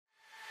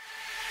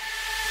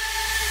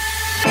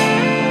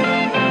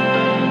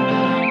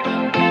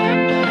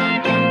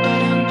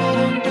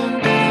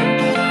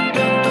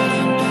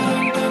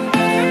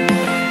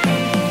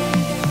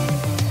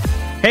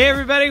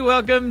everybody.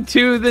 Welcome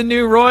to the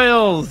New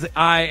Royals.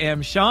 I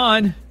am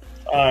Sean.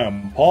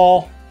 I'm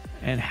Paul.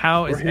 And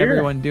how is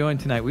everyone doing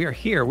tonight? We are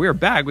here. We are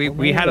back.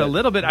 We had a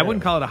little bit. I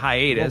wouldn't call it a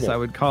hiatus. I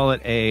would call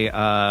it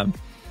a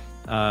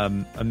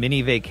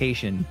mini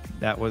vacation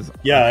that was a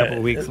couple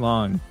of weeks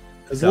long.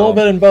 It's a little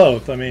bit in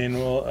both. I mean,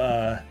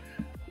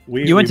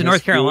 you went to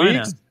North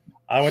Carolina.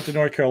 I went to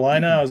North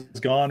Carolina. I was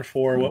gone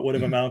for what would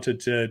have amounted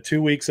to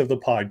 2 weeks of the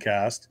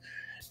podcast.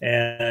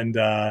 And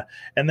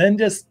then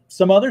just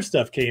some other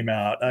stuff came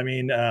out. I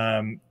mean,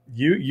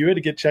 you had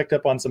to get checked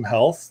up on some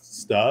health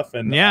stuff,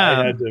 and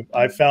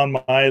I found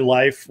my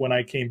life when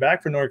I came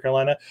back from North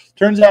Carolina.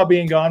 Turns out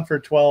being gone for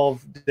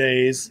 12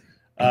 days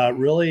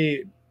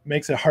really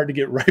makes it hard to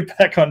get right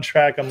back on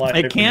track on life.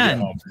 It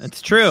can.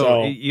 It's true.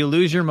 So, you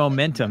lose your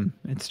momentum.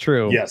 It's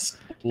true. Yes.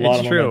 A lot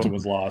of momentum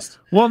was lost.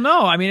 Well,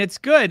 no, I mean, it's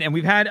good. And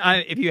we've had,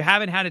 if you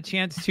haven't had a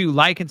chance to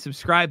like and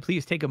subscribe,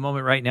 please take a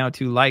moment right now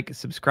to like,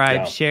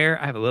 subscribe, share.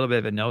 I have a little bit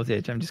of a nose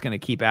itch. I'm just going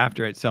to keep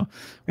after it. So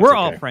we're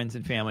all friends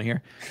and family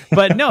here.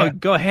 But no,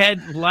 go ahead,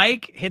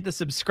 hit the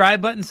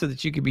subscribe button so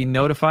that you can be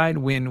notified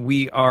when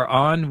we are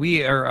on.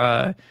 We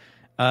are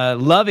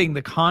loving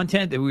the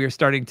content that we are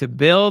starting to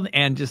build,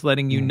 and just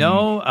letting you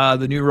know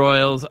the New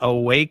Royals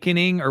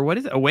Awakening, or what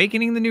is it?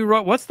 Awakening the New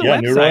Royals? What's the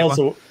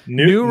website?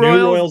 New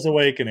Royals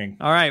Awakening.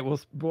 All right,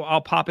 I'll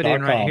pop it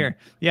in right here.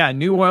 Yeah,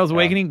 New Royals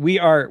Awakening. We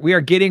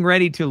are getting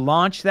ready to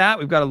launch that.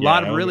 We've got a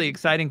lot of really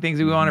exciting things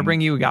that we want to bring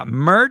you. We got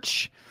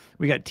merch.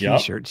 We got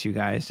T-shirts, you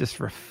guys, just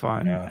for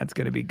fun. That's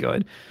going to be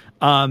good.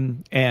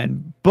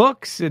 And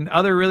books and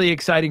other really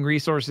exciting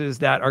resources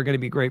that are going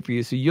to be great for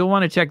you. So you'll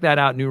want to check that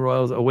out, New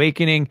Royals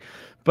Awakening.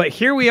 But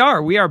here we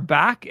are. We are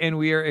back, and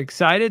we are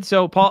excited.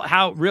 So, Paul,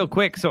 how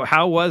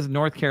was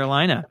North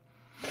Carolina?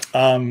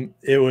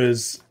 It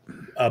was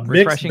a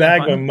mixed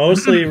bag, but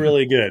mostly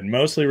really good.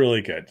 Mostly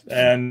really good.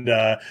 And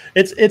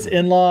it's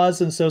in-laws,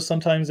 and so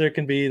sometimes there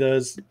can be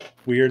those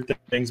weird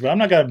things. But I'm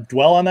not going to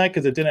dwell on that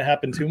because it didn't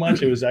happen too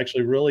much. It was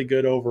actually really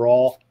good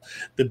overall.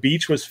 The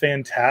beach was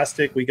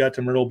fantastic. We got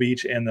to Myrtle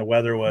Beach, and the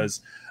weather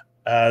was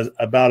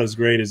about as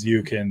great as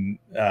you can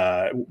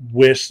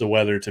wish the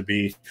weather to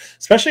be,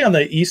 especially on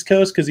the East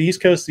Coast, because the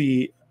East Coast,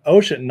 the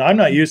ocean, and I'm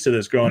not used to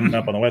this growing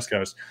up on the West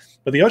Coast,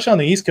 but the ocean on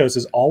the East Coast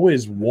is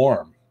always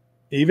warm,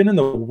 even in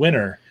the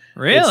winter.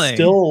 Really? It's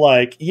still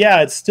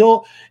it's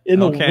still in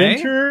the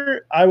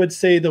winter. I would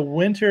say the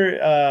winter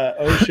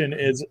ocean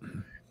is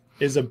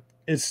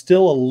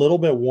still a little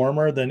bit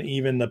warmer than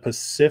even the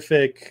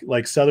Pacific,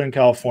 like Southern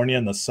California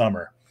in the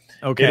summer.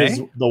 Okay. It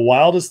is the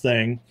wildest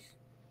thing.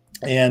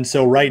 And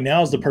so right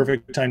now is the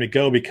perfect time to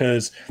go,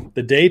 because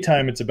the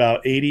daytime it's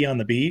about 80 on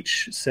the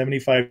beach,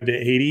 75 to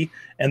 80,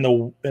 and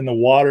the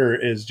water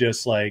is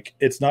just like,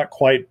 it's not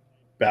quite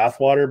bath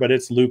water, but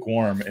it's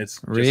lukewarm. It's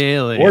just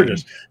really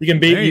gorgeous. You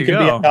can be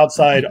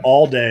outside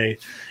all day.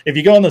 If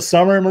you go in the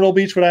summer in Myrtle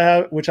Beach,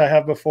 which I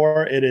have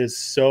before, it is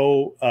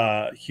so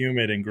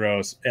humid and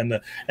gross, and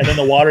then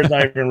the water is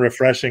not even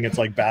refreshing. It's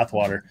like bath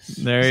water.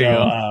 There you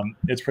go.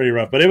 It's pretty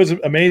rough, but it was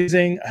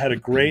amazing. I had a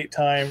great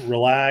time,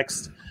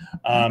 relaxed.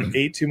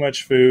 Ate too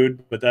much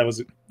food, but that's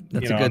a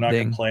good I'm not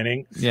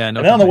complaining. Yeah. And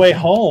then on the way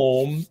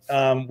home,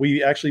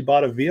 we actually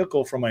bought a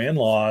vehicle from my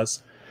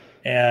in-laws,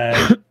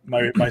 and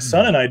my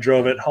son and I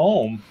drove it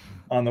home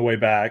on the way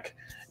back,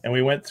 and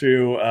we went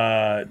through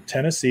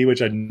Tennessee,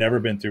 which I'd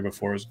never been through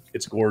before.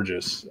 It's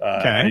gorgeous.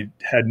 I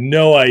had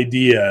no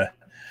idea.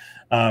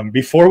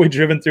 Before we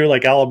driven through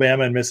like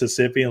Alabama and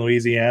Mississippi and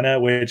Louisiana,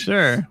 which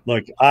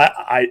look,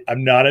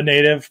 I'm not a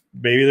native.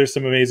 Maybe there's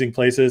some amazing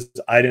places.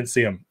 I didn't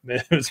see them.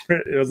 It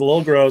was a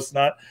little gross,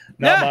 not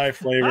my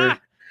flavor.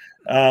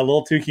 A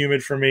little too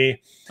humid for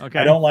me. Okay.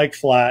 I don't like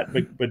flat,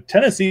 but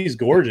Tennessee is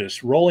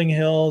gorgeous. Rolling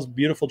hills,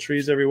 beautiful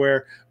trees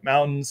everywhere,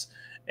 mountains.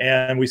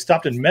 And we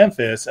stopped in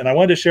Memphis, and I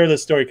wanted to share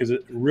this story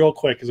real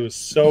quick because it was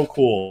so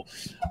cool.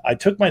 I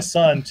took my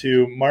son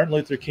to Martin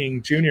Luther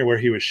King Jr., where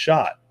he was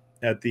shot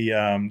at the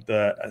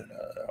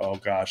oh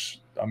gosh,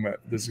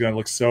 this is going to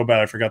look so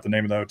bad. I forgot the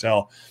name of the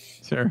hotel.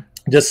 Sure.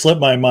 Just slipped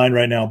my mind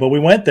right now. But we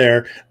went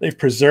there. They've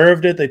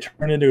preserved it. They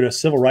turned it into a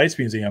civil rights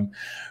museum.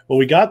 Well,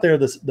 we got there.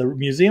 The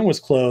museum was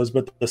closed,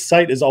 but the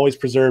site is always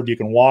preserved. You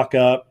can walk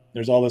up.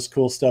 There's all this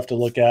cool stuff to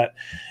look at.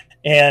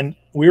 And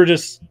we were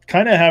just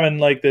kind of having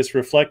like this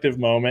reflective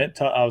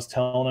moment. I was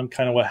telling him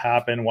kind of what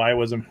happened, why it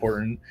was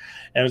important.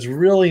 And it was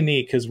really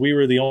neat because we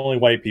were the only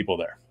white people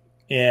there.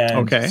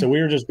 And so we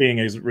were just being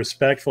as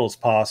respectful as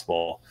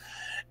possible.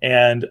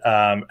 And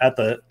at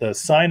the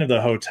sign of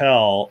the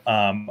hotel,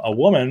 a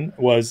woman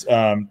was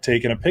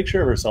taking a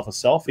picture of herself, a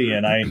selfie.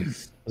 And I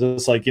was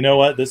just like, you know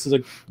what? This is a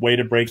way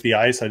to break the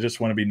ice. I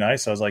just want to be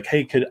nice. I was like,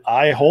 hey, could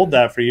I hold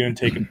that for you and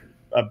take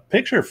a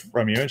picture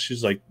from you? And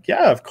she's like,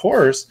 yeah, of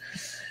course.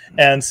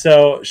 And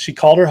so she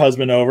called her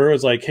husband over. It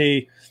was like,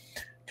 hey,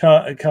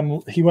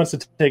 come, he wants to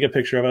take a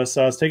picture of us.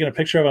 So I was taking a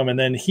picture of him, and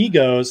then he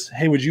goes,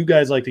 hey, would you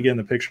guys like to get in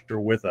the picture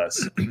with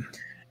us?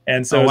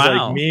 And so it was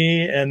like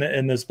me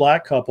and this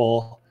black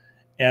couple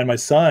and my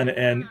son,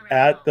 and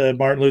at the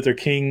Martin Luther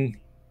King,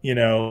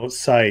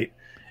 site.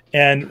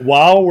 And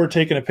while we're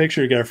taking a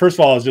picture together, first of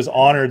all, I was just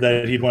honored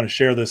that he'd want to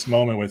share this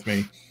moment with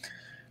me.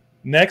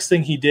 Next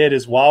thing he did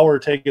is while we're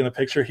taking the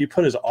picture, he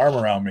put his arm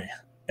around me.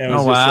 And it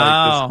was just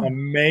like this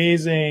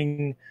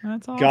amazing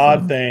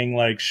God thing,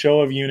 like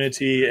show of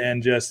unity.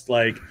 And just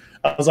like,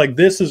 I was like,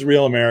 this is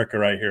real America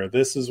right here.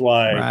 This is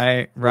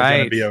why we're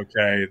going to be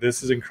okay.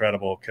 This is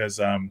incredible.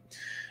 Because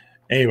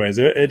anyways,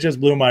 it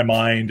just blew my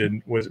mind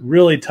and was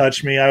really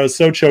touched me. I was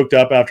so choked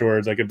up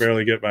afterwards. I could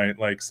barely get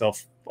my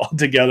self all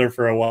together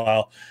for a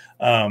while.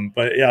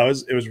 But yeah,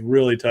 it was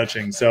really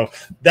touching. So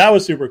that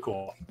was super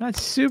cool.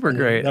 That's super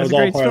great. That's a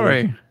great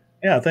story.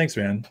 Yeah. Thanks,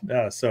 man.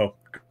 Yeah. So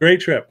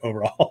great trip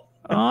overall.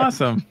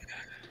 Awesome.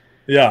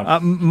 Yeah.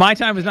 My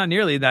time was not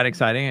nearly that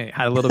exciting. I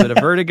had a little bit of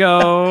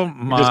vertigo.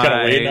 My just kind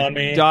of waiting on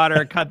me.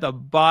 Daughter cut the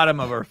bottom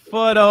of her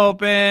foot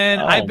open.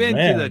 I've been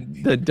to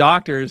the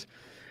doctors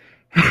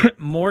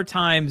more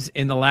times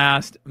in the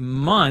last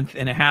month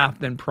and a half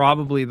than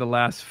probably the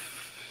last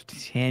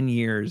 10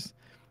 years.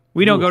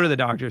 We don't go to the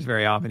doctors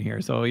very often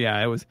here. So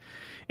yeah,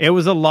 it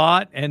was a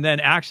lot. And then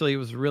actually it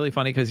was really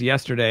funny because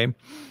yesterday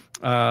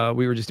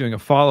we were just doing a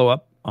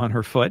follow-up on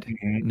her foot.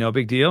 Mm-hmm. No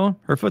big deal.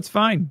 Her foot's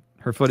fine.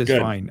 Her foot is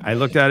fine. I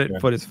looked at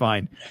it. Foot is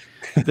fine.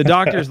 The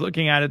doctor's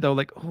looking at it though,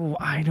 like, oh,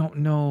 I don't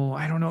know.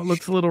 It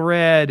looks a little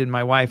red. And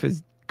my wife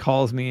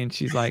calls me and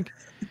she's like,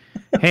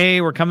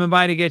 hey, we're coming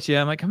by to get you.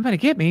 I'm like, come by to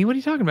get me? What are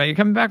you talking about? You're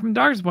coming back from the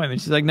doctor's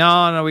appointment. She's like,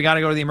 no, we got to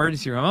go to the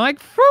emergency room. I'm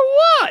like, for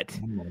what?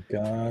 Oh my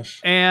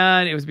gosh.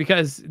 And it was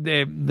because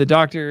the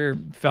doctor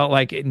felt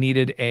like it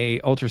needed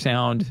a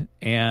ultrasound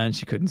and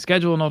she couldn't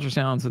schedule an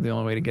ultrasound. So the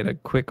only way to get a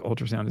quick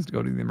ultrasound is to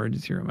go to the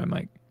emergency room. I'm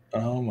like,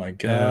 oh my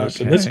gosh.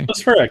 Okay. And this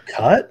was for a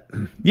cut?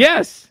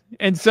 Yes.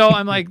 And so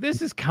I'm like, this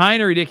is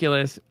kind of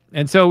ridiculous.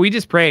 And so we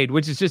just prayed,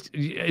 which is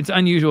it's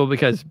unusual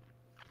because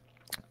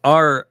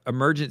our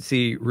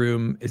emergency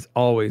room is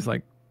always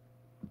like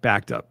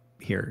backed up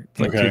here. It's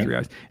like 2-3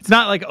 hours. It's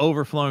not like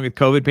overflowing with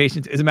COVID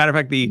patients. As a matter of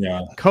fact, the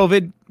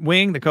COVID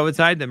wing, the COVID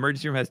side, the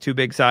emergency room has two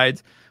big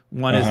sides.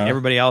 One is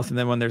everybody else, and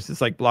then when there's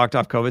this like blocked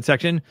off COVID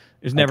section,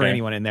 there's never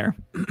anyone in there.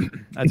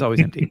 That's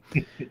always empty.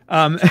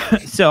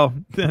 So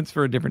that's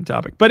for a different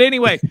topic. But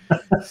anyway,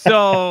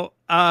 so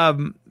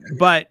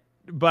but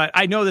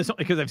I know this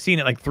because I've seen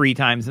it like 3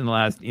 times in the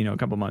last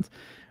couple months.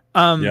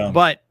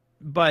 But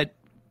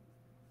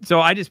so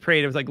I just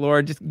prayed. I was like,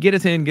 Lord, just get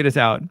us in, get us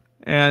out.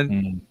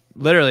 And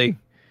literally,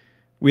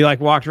 we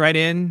like walked right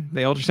in.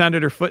 They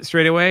ultrasounded her foot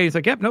straight away. He's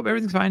like, yep, nope,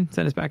 everything's fine.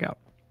 Send us back out.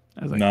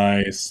 I was like,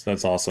 nice.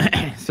 That's awesome.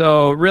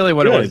 So really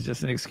what it was,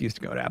 just an excuse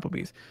to go to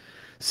Applebee's.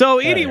 So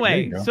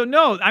anyway, so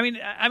no, I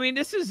mean,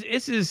 this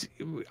is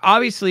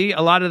obviously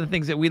a lot of the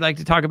things that we like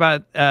to talk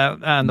about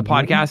on the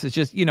podcast is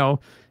just,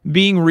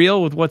 being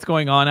real with what's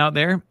going on out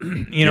there.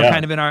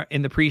 Kind of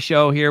in the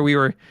pre-show here, we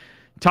were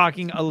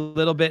talking a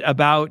little bit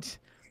about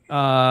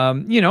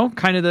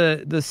kind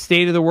of the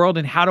state of the world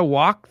and how to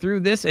walk through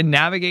this and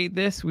navigate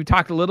this. We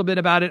talked a little bit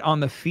about it on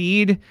the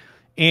feed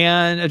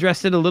and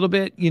addressed it a little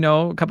bit,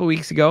 a couple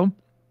weeks ago.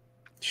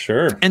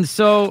 Sure. And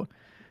so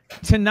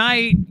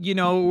tonight,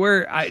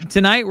 we're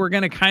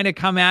going to kind of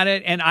come at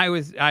it. And I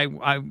was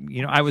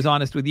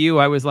honest with you.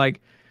 I was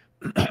like,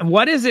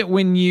 what is it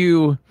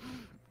when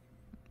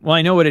well,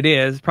 I know what it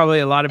is. Probably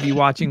a lot of you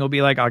watching will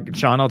be like,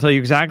 Sean, I'll tell you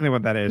exactly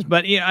what that is.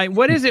 But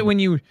what is it when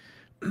you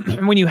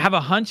have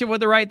a hunch of what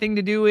the right thing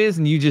to do is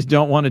and you just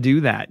don't want to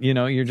do that?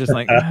 You're just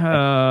like,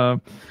 are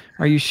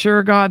you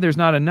sure, God, there's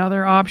not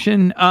another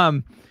option?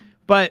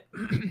 But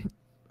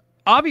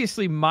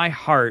obviously my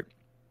heart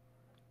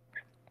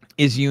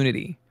is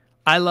unity.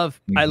 I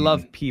love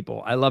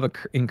people. I love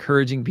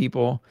encouraging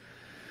people.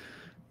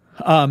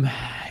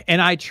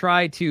 And I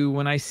try to,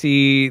 when I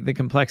see the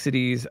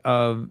complexities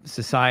of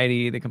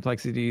society, the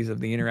complexities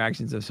of the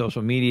interactions of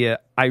social media,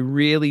 I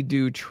really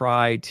do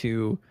try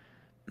to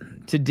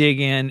dig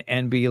in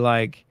and be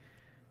like,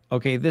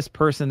 okay, this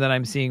person that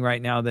I'm seeing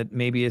right now that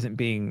maybe isn't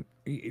being,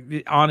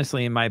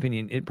 honestly, in my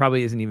opinion, it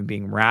probably isn't even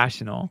being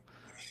rational.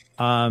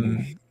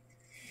 That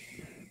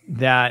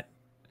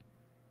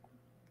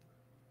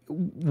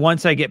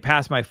once I get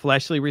past my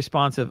fleshly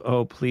response of,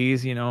 oh,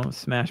 please,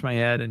 smash my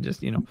head and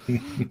just,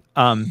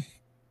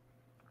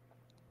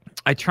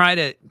 I try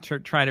to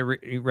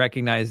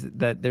recognize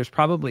that there's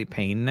probably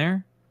pain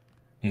there.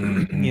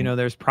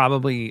 There's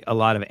probably a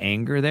lot of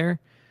anger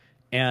there.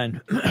 And,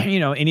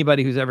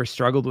 anybody who's ever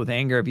struggled with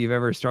anger, if you've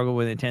ever struggled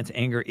with intense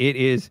anger,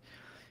 it's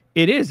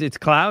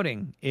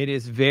clouding. It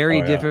is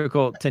very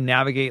difficult to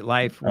navigate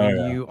life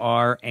when you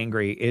are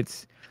angry.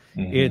 It's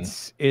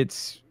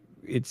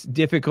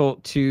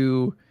difficult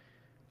to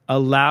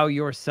allow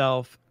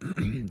yourself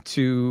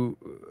to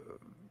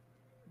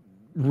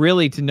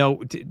really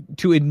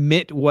to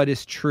admit what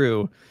is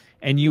true,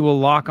 and you will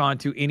lock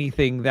onto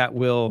anything that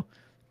will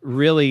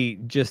really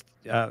just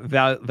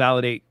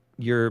validate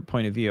your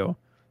point of view,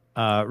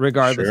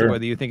 regardless of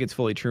whether you think it's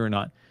fully true or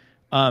not.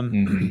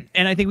 And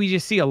I think we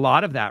just see a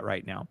lot of that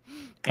right now.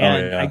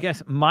 And I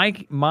guess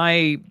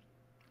my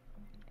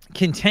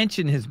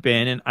contention has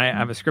been, and I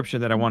have a scripture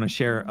that I want to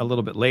share a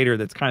little bit later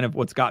that's kind of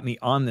what's got me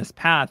on this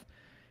path,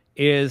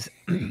 is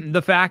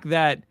the fact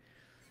that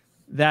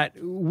that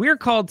we're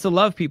called to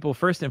love people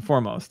first and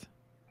foremost,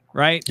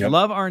 right? Yep.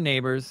 Love our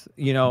neighbors,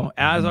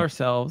 as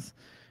ourselves.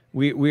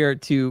 We are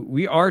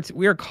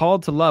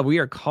called to love. We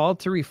are called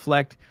to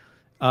reflect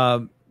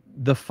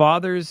the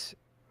Father's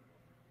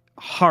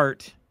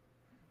heart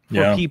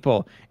for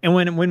people. And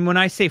when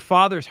I say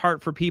Father's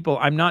heart for people,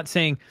 I'm not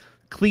saying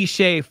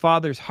cliche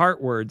Father's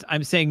heart words.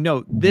 I'm saying,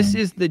 no, this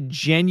is the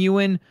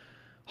genuine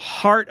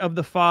heart of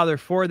the Father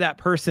for that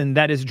person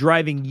that is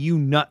driving you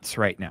nuts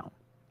right now.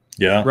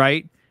 Yeah.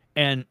 Right.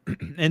 And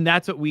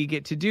that's what we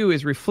get to do,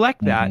 is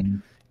reflect that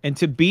and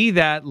to be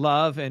that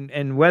love,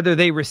 and whether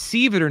they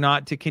receive it or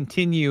not, to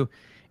continue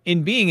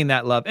in being in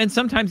that love. And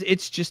sometimes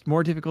it's just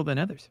more difficult than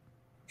others.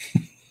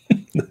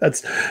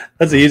 That's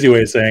the easy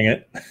way of saying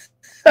it.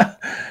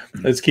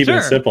 Let's keep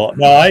it simple.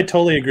 No, I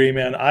totally agree,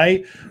 man.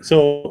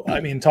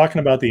 Talking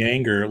about the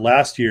anger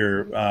last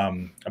year,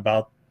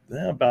 about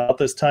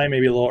this time,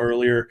 maybe a little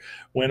earlier,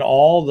 when it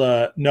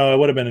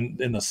would have been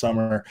in the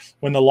summer,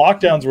 when the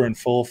lockdowns were in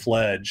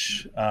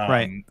full-fledged,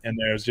 and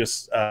there's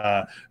just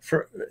there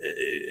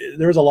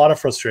was a lot of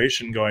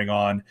frustration going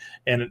on,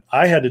 and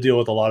I had to deal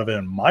with a lot of it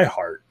in my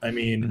heart. I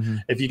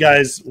mean, if you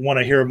guys want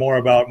to hear more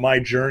about my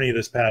journey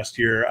this past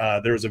year,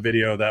 there was a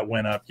video that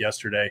went up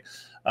yesterday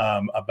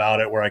about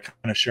it, where I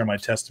kind of share my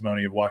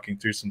testimony of walking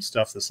through some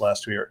stuff this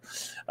last year.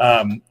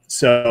 I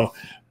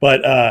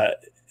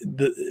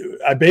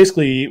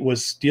basically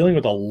was dealing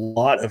with a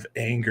lot of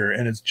anger,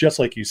 and it's just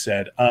like you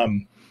said.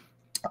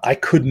 I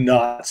could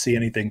not see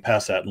anything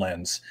past that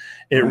lens.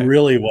 It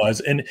really was.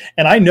 And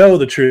I know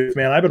the truth,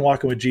 man. I've been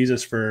walking with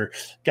Jesus for,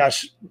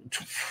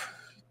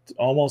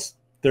 almost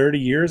 30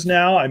 years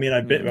now. I mean,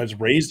 I was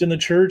raised in the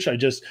church. I've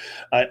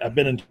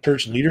been in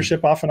church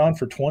leadership off and on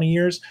for 20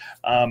 years.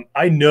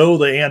 I know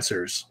the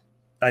answers.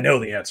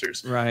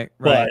 Right.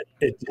 But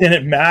it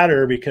didn't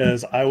matter,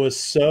 because I was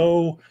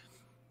so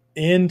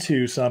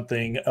into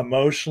something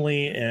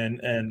emotionally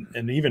and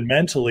even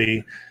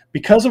mentally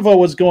because of what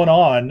was going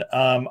on.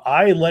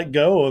 I let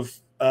go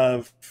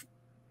of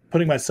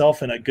putting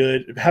myself in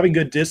having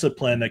good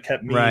discipline that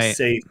kept me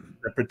safe,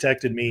 that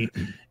protected me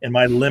and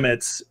my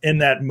limits in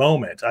that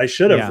moment. I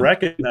should have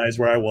recognized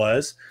where I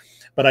was,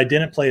 but I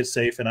didn't play it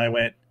safe, and I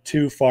went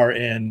too far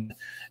in.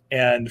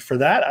 And for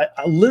that,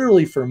 I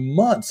literally, for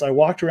months, I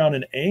walked around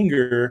in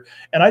anger,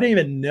 and I didn't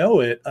even know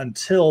it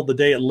until the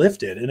day it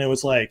lifted. And it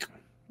was like,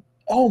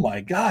 oh my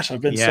gosh, I've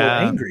been so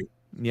angry,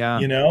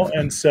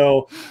 And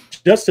so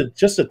just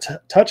to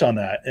touch on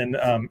that.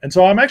 And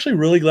so I'm actually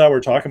really glad we're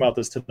talking about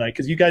this tonight,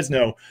 because you guys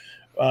know,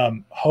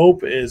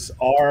 hope is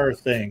our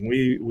thing.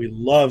 We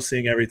love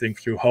seeing everything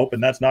through hope,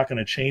 and that's not going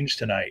to change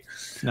tonight.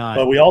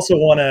 But we also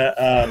want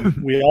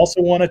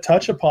to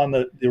touch upon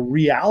the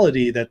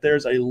reality that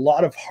there's a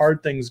lot of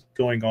hard things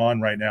going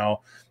on right now,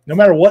 no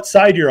matter what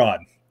side you're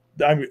on.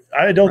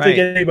 I don't think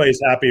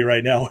anybody's happy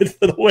right now with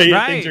the way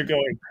things are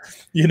going,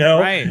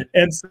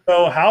 And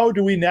so how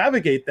do we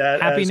navigate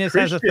that? Happiness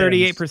has a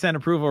 38%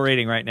 approval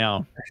rating right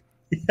now.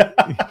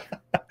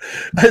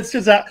 It's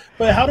just that,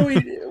 but how do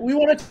we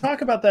want to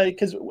talk about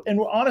that? And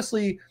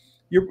honestly,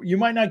 you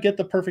might not get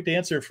the perfect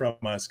answer from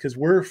us, because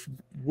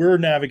we're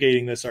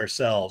navigating this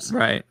ourselves.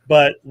 Right.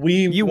 But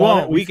you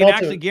won't. We can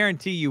actually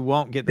guarantee you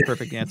won't get the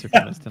perfect answer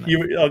from us tonight.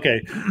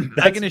 Okay.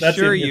 I can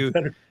assure you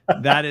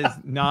that is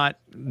not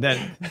that.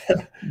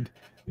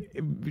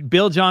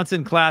 Bill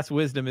Johnson class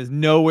wisdom is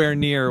nowhere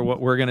near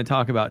what we're going to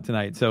talk about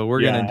tonight. So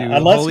we're going to do,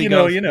 unless Holy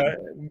Ghost,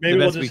 maybe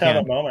we'll just have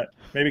a moment.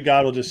 Maybe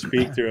God will just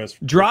speak through us.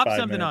 Drop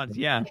something on us.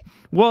 Yeah.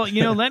 Well,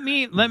 let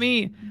me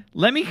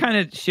kind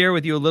of share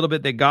with you a little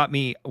bit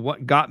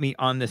what got me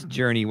on this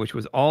journey, which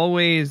was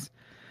always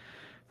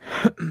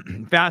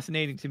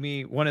fascinating to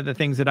me. One of the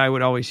things that I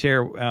would always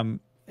share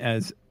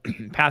as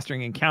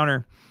pastoring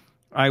Encounter,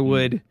 I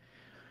would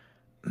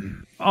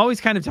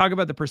always kind of talk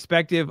about the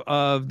perspective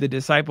of the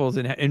disciples,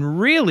 and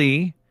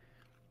really,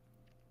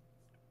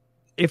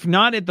 if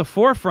not at the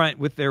forefront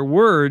with their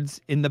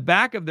words, in the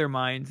back of their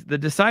minds, the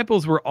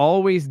disciples were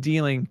always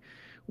dealing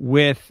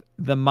with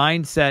the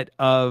mindset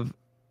of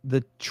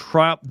the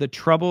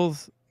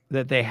troubles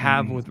that they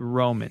have with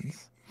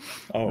Romans.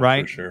 Oh,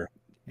 right? For sure.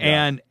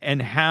 Yeah.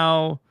 And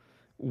how,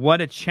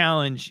 what a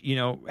challenge,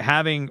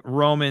 having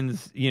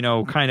Romans,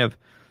 kind of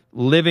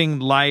living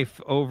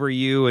life over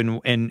you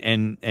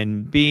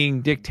and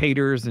being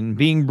dictators and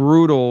being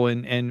brutal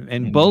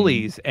and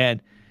bullies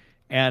and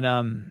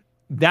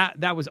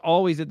that was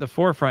always at the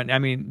forefront. I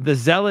mean, the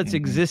zealots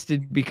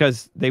existed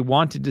because they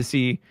wanted to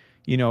see,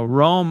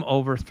 Rome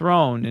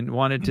overthrown and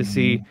wanted to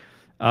see,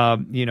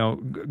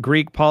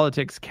 Greek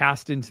politics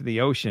cast into the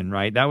ocean,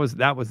 right? That was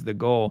the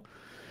goal.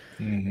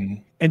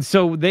 And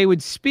so they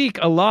would speak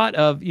a lot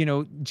of,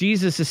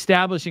 Jesus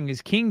establishing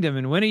his kingdom,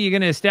 and when are you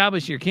going to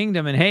establish your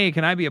kingdom? And hey,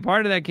 can I be a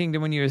part of that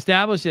kingdom when you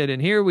establish it? And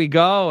here we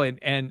go.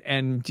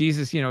 And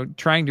Jesus,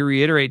 trying to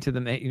reiterate to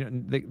them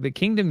that, the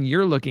kingdom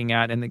you're looking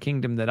at and the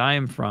kingdom that I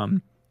am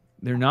from,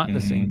 they're not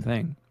the same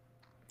thing.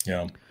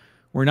 Yeah.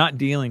 We're not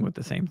dealing with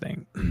the same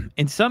thing.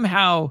 And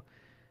somehow,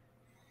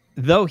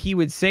 though he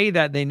would say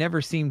that, they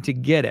never seemed to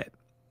get it.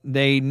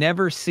 They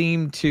never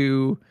seemed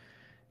to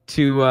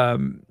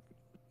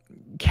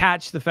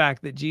catch the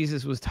fact that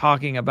Jesus was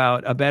talking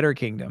about a better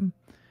kingdom,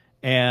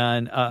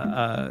 and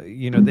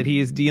that he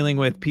is dealing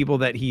with people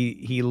that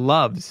he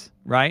loves,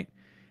 right?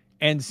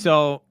 And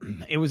so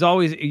it was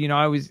always,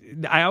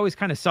 I always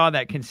kind of saw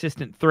that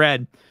consistent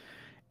thread.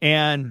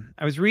 And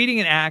I was reading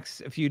in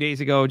Acts a few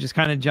days ago, just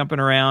kind of jumping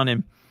around,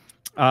 and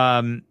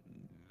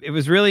it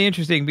was really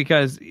interesting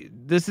because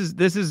this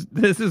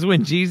is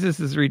when Jesus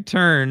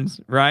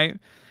returns, right?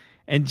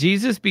 And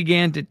Jesus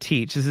began to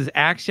teach. This is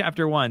Acts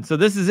chapter 1. So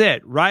this is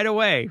it right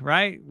away,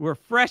 right? We're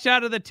fresh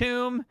out of the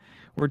tomb.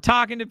 We're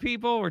talking to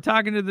people. We're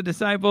talking to the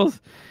disciples.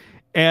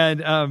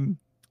 And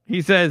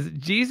he says,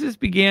 Jesus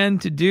began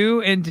to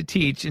do and to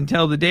teach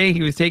until the day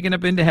he was taken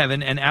up into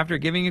heaven. And after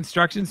giving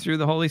instructions through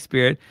the Holy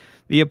Spirit,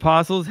 the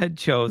apostles he had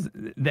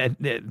chosen,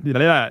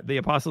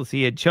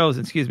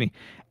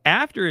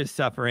 after his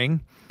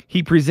suffering,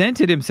 he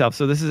presented himself.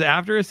 So this is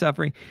after his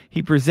suffering.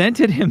 He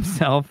presented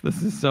himself.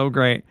 This is so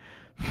great.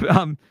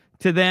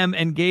 To them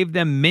and gave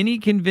them many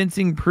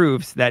convincing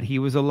proofs that he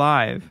was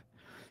alive.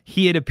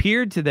 He had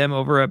appeared to them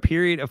over a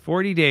period of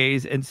 40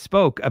 days and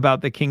spoke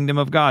about the kingdom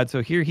of God.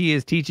 So here he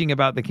is teaching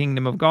about the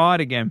kingdom of God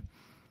again.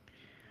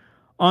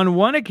 On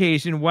one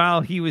occasion,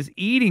 while he was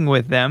eating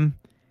with them,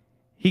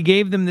 he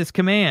gave them this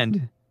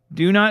command: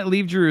 do not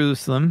leave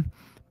Jerusalem,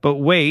 but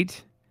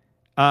wait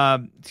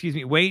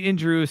in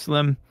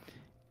Jerusalem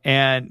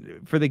and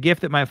for the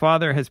gift that my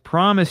Father has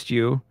promised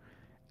you.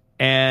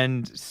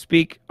 And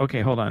speak.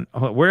 Okay, hold on.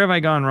 Where have I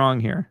gone wrong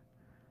here?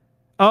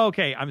 Oh,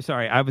 okay, I'm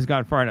sorry. I was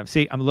gone far enough.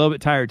 See, I'm a little bit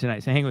tired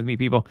tonight, so hang with me,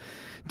 people.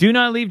 Do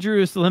not leave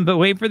Jerusalem, but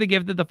wait for the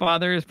gift that the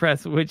Father has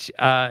promised, which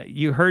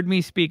you heard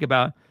me speak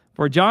about.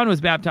 For John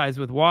was baptized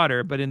with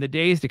water, but in the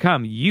days to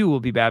come, you will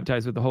be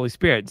baptized with the Holy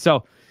Spirit.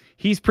 So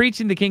he's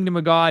preaching the kingdom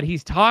of God.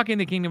 He's talking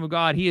the kingdom of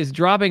God. He is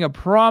dropping a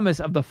promise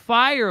of the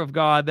fire of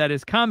God that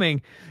is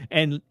coming.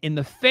 And in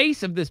the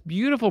face of this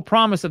beautiful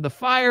promise of the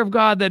fire of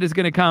God that is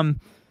going to come,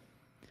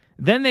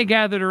 then they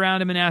gathered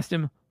around him and asked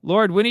him,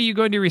 Lord, when are you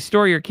going to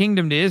restore your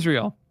kingdom to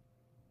Israel?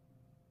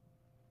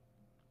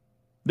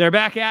 They're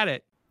back at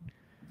it.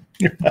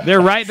 They're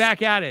right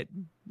back at it.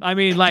 I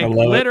mean, like,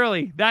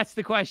 literally, that's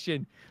the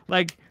question.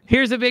 Like,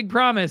 here's a big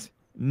promise.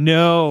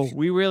 No,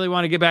 we really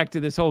want to get back to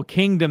this whole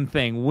kingdom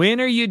thing.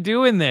 When are you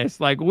doing this?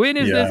 Like, when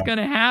is this going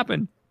to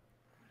happen?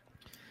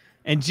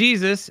 And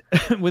Jesus,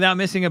 without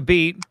missing a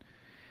beat,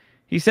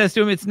 he says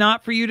to him, it's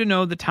not for you to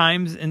know the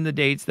times and the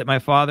dates that my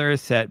Father has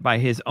set by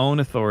his own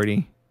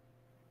authority,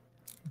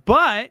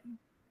 but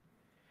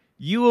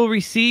you will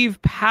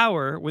receive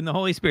power when the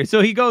Holy Spirit.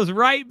 So he goes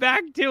right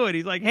back to it.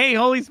 He's like, hey,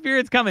 Holy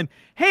Spirit's coming.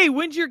 Hey,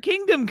 when's your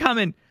kingdom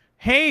coming?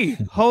 Hey,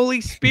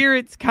 Holy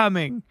Spirit's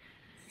coming.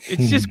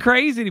 It's just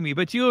crazy to me.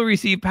 But you will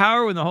receive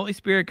power when the Holy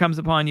Spirit comes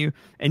upon you,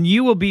 and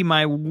you will be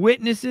my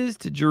witnesses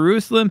to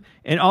Jerusalem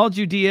and all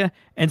Judea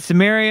and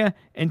Samaria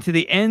and to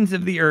the ends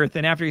of the earth.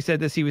 And after he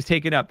said this, he was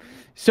taken up.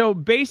 So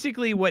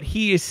basically what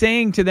he is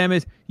saying to them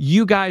is,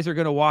 you guys are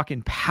going to walk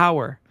in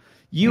power.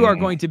 You are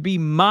going to be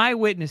my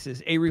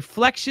witnesses, a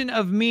reflection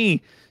of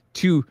me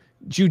to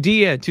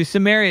Judea, to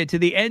Samaria, to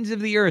the ends of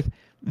the earth.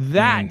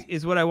 That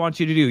is what I want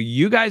you to do.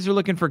 You guys are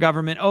looking for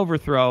government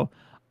overthrow.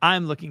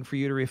 I'm looking for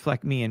you to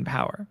reflect me in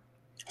power.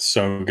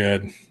 So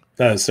good.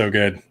 That is so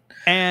good.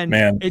 And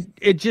man,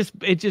 it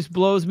just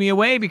blows me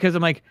away because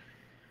I'm like,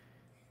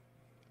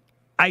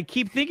 I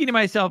keep thinking to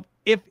myself,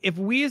 if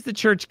we as the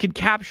church could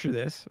capture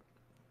this,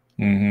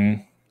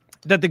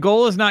 that the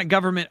goal is not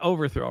government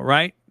overthrow,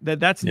 right?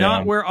 That's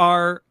not where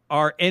our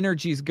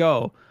energies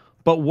go.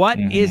 But what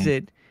is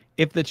it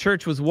if the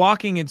church was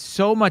walking in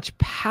so much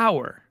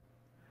power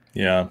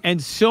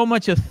and so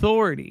much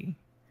authority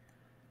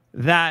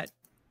that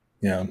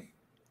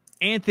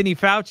Anthony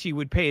Fauci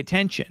would pay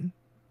attention?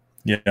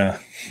 Yeah.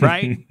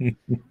 Right?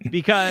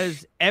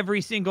 Because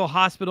every single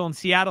hospital in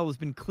Seattle has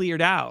been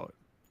cleared out.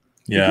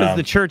 Yeah. Because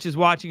the church is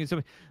watching.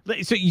 So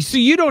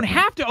you don't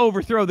have to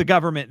overthrow the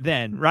government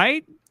then,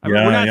 right? I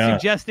mean, we're not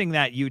suggesting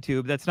that,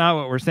 YouTube. That's not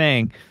what we're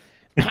saying.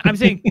 I'm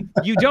saying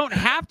you don't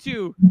have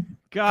to.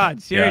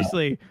 God,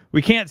 seriously,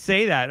 we can't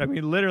say that. I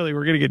mean, literally,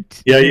 we're going to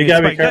get... Yeah, you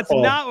got to be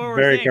careful. That's not what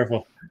we're saying. Very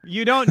careful.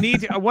 You don't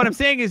need to... What I'm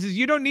saying is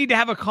you don't need to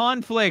have a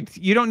conflict.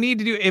 You don't need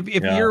to do... If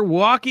you're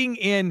walking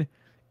in...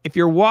 If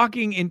you're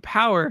walking in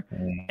power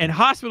and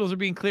hospitals are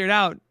being cleared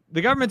out,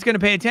 the government's going to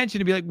pay attention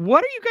to be like,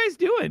 what are you guys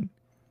doing?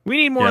 We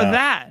need more of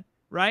that,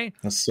 right?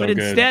 That's so but good.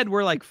 Instead,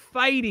 we're like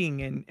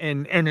fighting and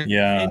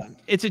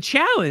it's a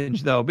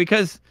challenge, though,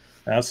 because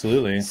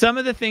absolutely some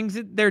of the things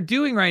that they're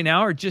doing right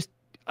now are just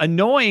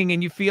annoying,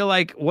 and you feel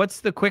like,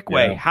 what's the quick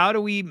way? How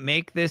do we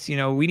make this? You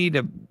know, we need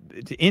to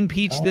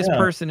impeach this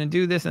person and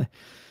do this.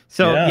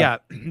 So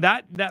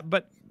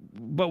but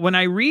when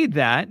I read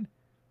that,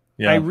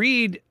 I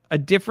read a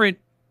different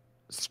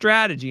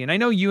strategy. And I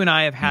know you and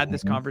I have had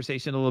this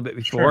conversation a little bit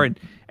before,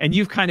 and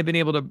you've kind of been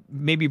able to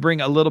maybe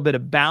bring a little bit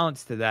of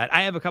balance to that.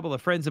 I have a couple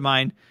of friends of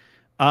mine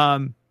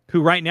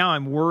who right now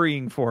I'm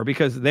worrying for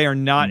because they are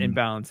not in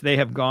balance. They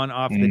have gone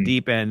off the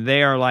deep end.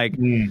 They are like,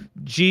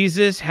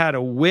 Jesus had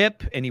a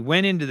whip and he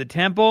went into the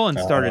temple and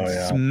started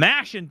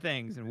smashing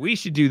things, and we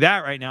should do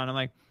that right now. And I'm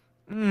like,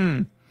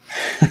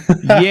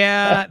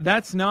 yeah,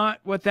 that's not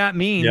what that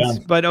means.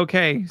 Yeah. But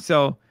okay,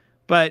 so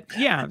that's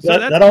kind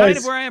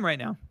of where I am right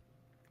now.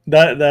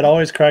 That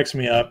always cracks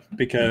me up,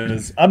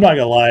 because I'm not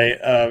gonna lie,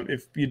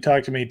 if you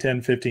talked to me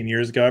 10, 15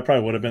 years ago, I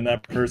probably would have been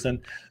that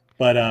person.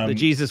 But the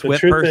Jesus whip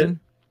person.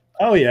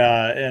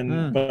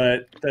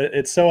 But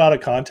it's so out of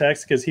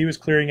context, because he was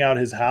clearing out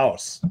his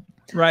house.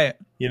 Right.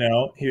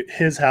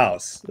 His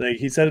house. Like,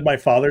 he said my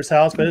father's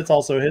house, but it's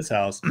also his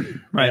house.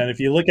 Right. And if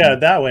you look at it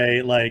that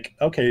way, like,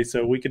 okay,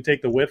 so we could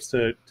take the whips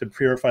to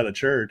purify the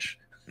church.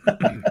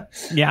 In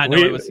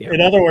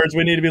other words,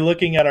 we need to be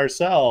looking at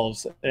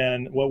ourselves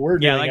and what we're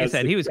doing. Yeah, like I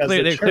said, he was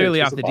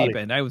clearly off the deep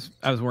end. I was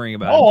worrying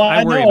about. Oh,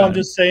 I know. I'm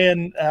just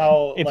saying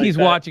how. If he's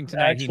watching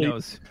tonight, he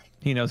knows.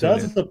 He knows.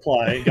 Does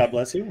apply. God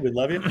bless you. We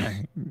love you.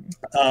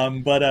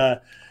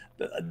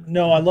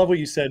 No, I love what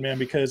you said, man,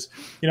 because,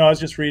 I was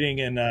just reading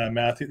in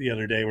Matthew the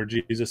other day where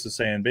Jesus is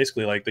saying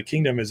basically, like, the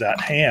kingdom is at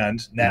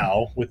hand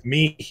now with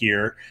me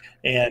here,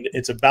 and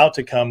it's about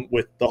to come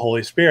with the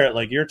Holy Spirit,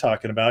 like you're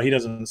talking about. He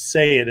doesn't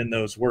say it in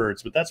those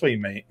words, but that's what he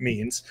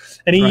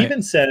means. And he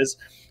even says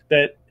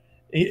that,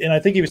 and I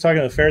think he was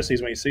talking to the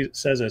Pharisees when he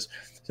says this,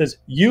 says,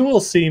 you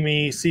will see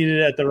me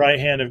seated at the right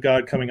hand of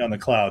God coming on the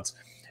clouds.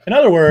 In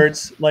other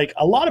words, like,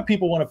 a lot of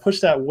people want to push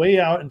that way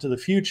out into the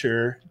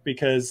future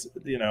because,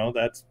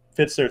 that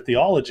fits their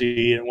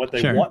theology and what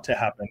they want to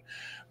happen.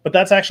 But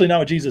that's actually not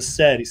what Jesus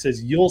said. He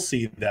says, you'll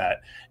see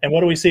that. And what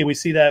do we see? We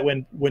see that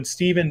when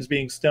Stephen's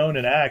being stoned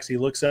in Acts, he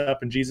looks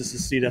up and Jesus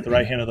is seated at the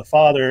right hand of the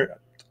Father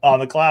on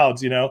the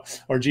clouds,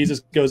 or Jesus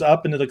goes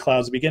up into the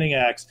clouds, beginning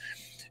Acts.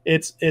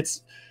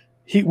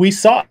 We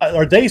saw it,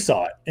 or they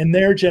saw it in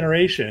their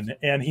generation,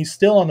 and he's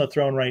still on the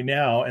throne right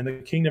now, and the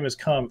kingdom has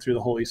come through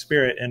the Holy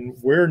Spirit, and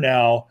we're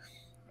now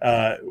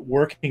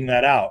working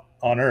that out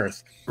on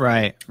earth.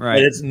 Right.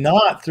 But it's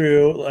not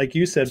through, like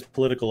you said,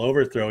 political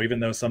overthrow, even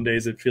though some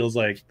days it feels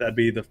like that'd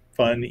be the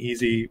fun,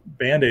 easy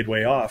Band-Aid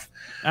way off.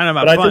 I don't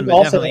know about fun, but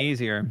also, definitely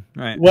easier.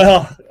 Right.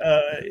 Well,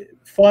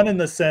 fun in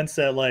the sense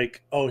that,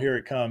 like, oh, here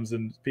it comes,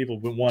 and people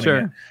have been wanting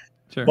it.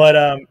 Sure.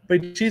 But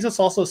Jesus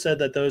also said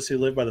that those who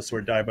live by the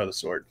sword die by the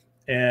sword.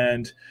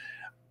 And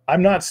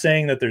I'm not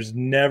saying that there's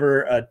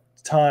never a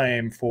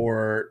time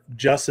for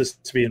justice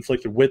to be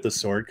inflicted with the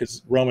sword,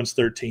 because Romans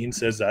 13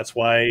 says that's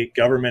why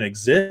government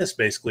exists,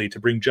 basically, to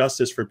bring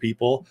justice for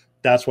people.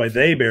 That's why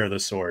they bear the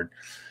sword.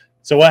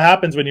 So what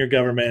happens when your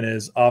government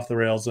is off the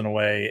rails in a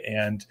way,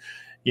 and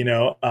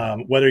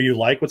whether you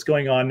like what's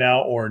going on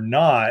now or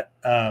not,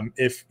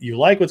 if you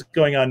like what's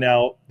going on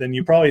now, then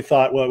you probably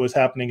thought what was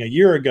happening a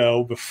year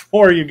ago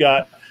before you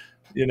got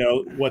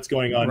what's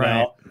going on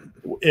now,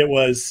 it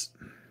was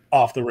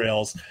off the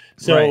rails.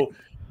 So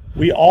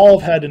we all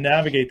have had to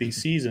navigate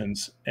these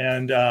seasons.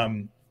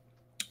 And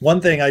one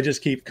thing I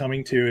just keep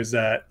coming to is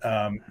that,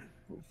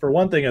 for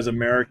one thing, as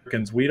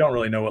Americans, we don't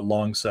really know what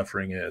long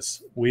suffering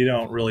is. We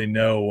don't really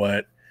know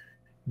what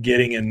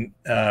getting in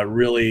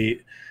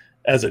really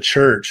as a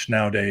church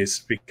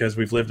nowadays, because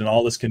we've lived in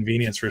all this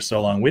convenience for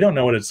so long. We don't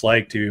know what it's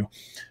like to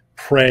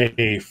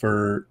pray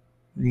for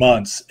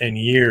months and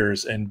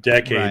years and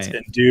decades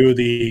and do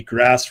the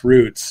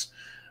grassroots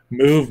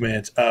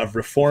movement of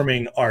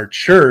reforming our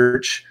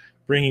church,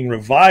 bringing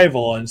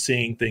revival and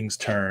seeing things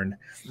turn.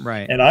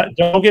 Right. And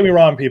don't get me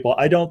wrong, people.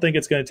 I don't think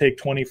it's going to take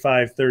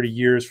 25, 30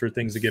 years for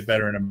things to get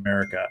better in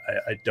America.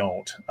 I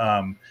don't.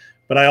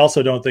 But I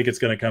also don't think it's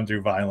going to come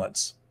through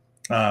violence.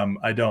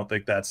 I don't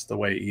think that's the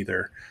way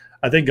either.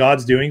 I think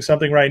God's doing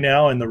something right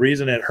now. And the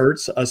reason it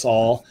hurts us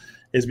all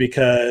is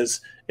because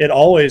it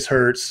always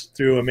hurts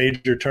through a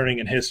major turning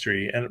in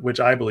history, and which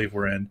I believe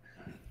we're in.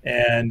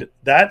 And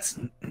that's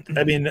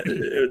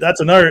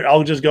another,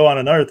 I'll just go on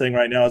another thing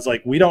right now. It's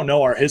like, we don't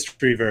know our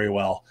history very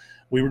well.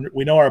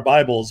 We know our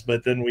Bibles,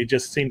 but then we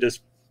just seem to,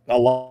 a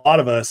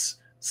lot of us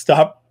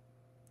stop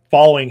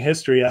following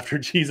history after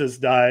Jesus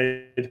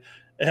died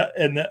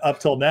and up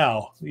till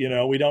now.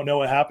 We don't know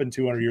what happened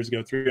 200 years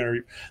ago,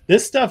 300.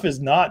 This stuff is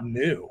not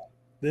new.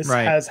 This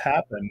has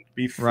happened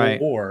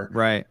before.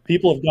 Right.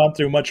 People have gone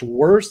through much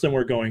worse than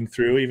we're going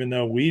through, even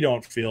though we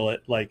don't feel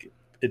it, like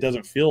it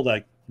doesn't feel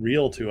like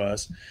real to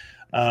us.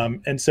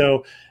 And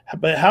so,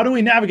 but how do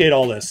we navigate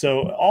all this?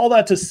 So all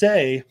that to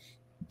say,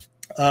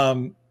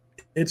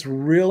 it's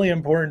really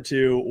important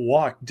to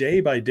walk day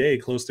by day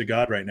close to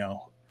God right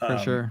now. For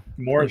sure.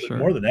 More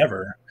than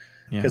ever.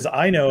 Because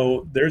I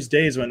know there's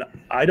days when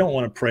I don't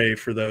want to pray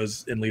for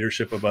those in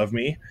leadership above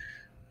me.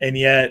 And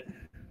yet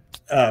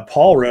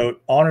Paul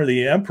wrote, honor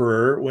the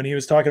emperor, when he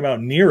was talking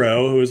about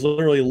Nero, who was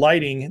literally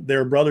lighting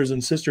their brothers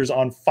and sisters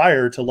on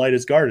fire to light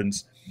his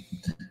gardens.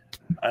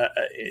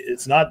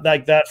 It's not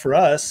like that for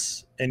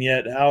us. And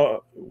yet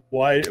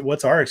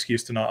what's our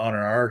excuse to not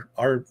honor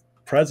our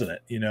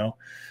president,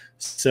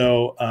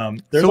 So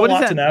there's a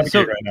lot to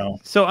navigate right now.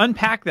 So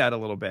unpack that a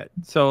little bit.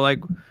 So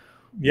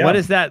what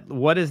does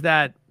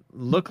that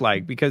look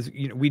like? Because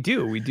we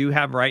do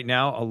have right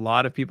now a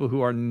lot of people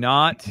who are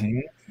not,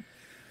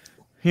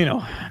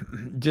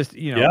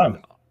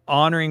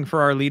 honoring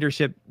for our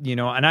leadership, you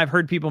know, and I've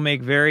heard people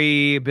make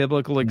very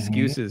biblical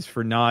excuses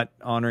for not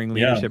honoring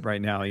leadership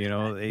right now, you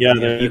know. They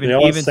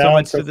all even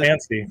sound so so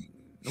fancy.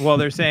 Well,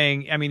 they're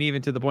saying, I mean,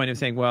 even to the point of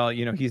saying, well,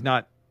 you know, he's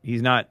not,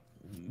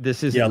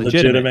 this isn't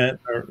legitimate.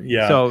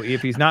 So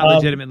if he's not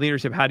legitimate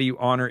leadership, how do you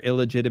honor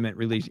illegitimate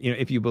relation? You know,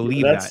 if you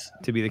believe that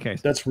to be the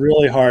case. That's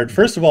really hard.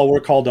 First of all,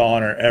 we're called to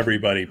honor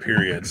everybody,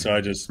 period. So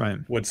I just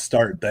would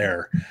start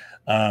there.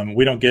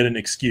 We don't get an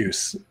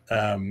excuse.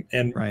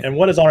 And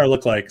what does honor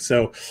look like?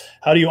 So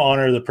how do you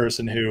honor the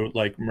person who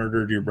like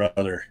murdered your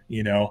brother?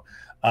 You know,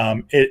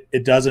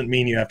 it doesn't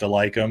mean you have to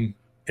like them.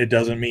 It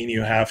doesn't mean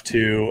you have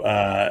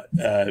to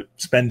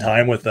spend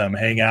time with them,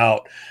 hang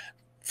out,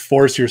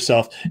 force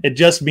yourself. It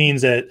just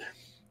means that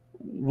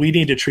we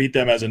need to treat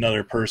them as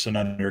another person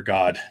under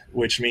God,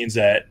 which means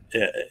that,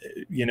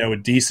 you know,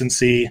 with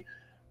decency,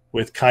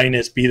 with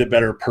kindness, be the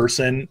better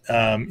person.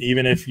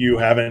 Even if you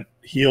haven't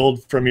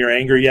healed from your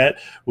anger yet,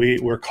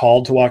 we're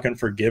called to walk in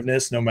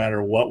forgiveness no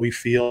matter what we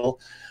feel.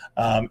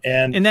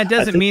 And that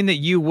doesn't mean that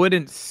you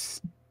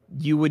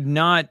would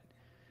not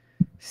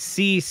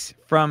cease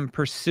from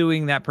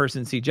pursuing that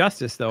person see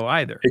justice though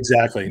either.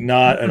 Exactly.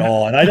 Not at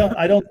all. And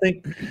I don't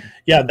think,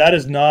 that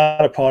is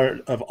not a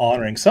part of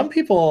honoring. Some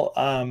people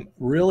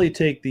really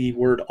take the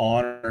word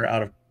honor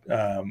out of,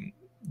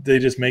 they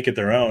just make it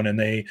their own, and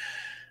they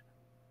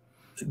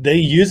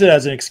use it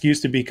as an excuse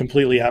to be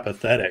completely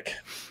apathetic.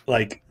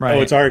 Like,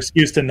 oh, it's our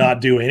excuse to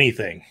not do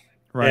anything.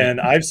 Right.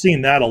 And I've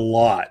seen that a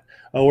lot.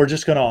 Oh, we're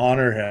just going to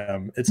honor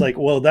him. It's like,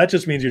 well, that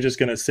just means you're just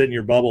going to sit in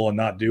your bubble and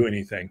not do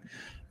anything.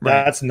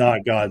 That's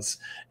not God's.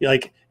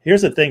 Like,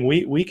 here's the thing.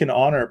 We can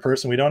honor a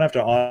person. We don't have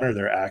to honor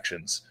their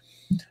actions.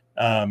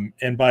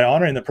 And by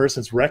honoring the person,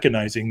 it's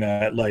recognizing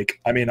that,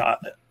 like, I mean,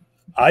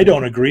 I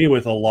don't agree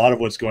with a lot of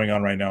what's going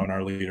on right now in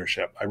our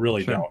leadership. I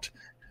really don't.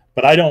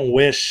 But I don't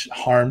wish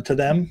harm to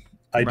them.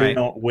 I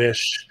don't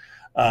wish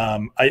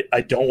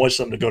I don't wish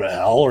them to go to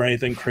hell or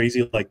anything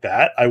crazy like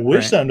that. I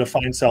wish them to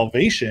find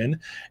salvation,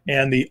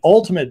 and the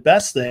ultimate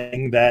best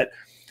thing that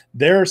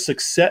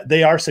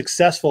they are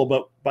successful,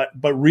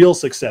 but real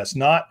success,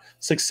 not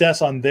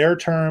success on their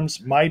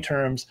terms, my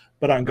terms,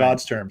 but on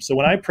God's terms. So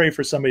when I pray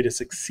for somebody to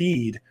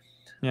succeed,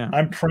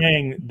 I'm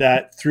praying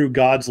that through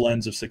God's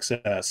lens of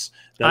success,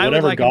 that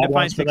whatever God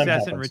wants for them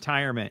happens. In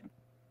retirement.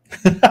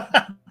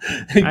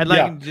 I'd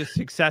like him to just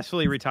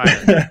successfally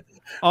retire.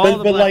 All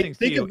the blessings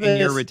to you in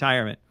your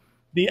retirement.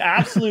 The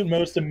absolute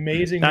most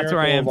amazing That's miracle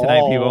where I am of tonight,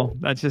 all, people.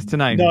 That's just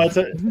tonight. No,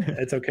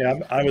 it's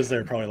okay. I was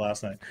there probably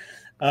last night.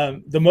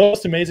 The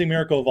most amazing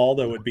miracle of all,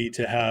 though, would be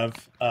to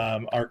have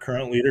our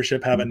current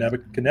leadership have a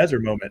Nebuchadnezzar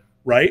moment,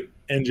 right?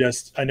 And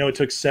just, I know it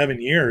took 7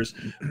 years,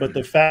 but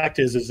the fact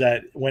is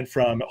that it went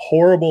from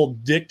horrible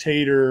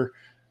dictator,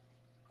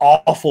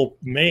 awful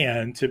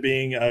man to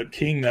being a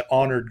king that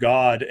honored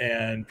God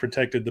and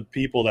protected the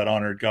people that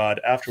honored God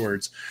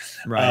afterwards.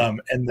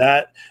 And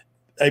that,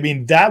 I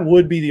mean, that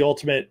would be the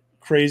ultimate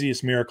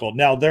craziest miracle.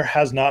 Now, there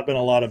has not been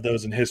a lot of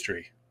those in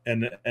history.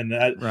 And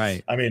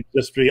that, I mean,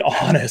 just to be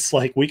honest,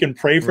 like, we can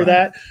pray for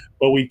that,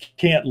 but we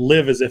can't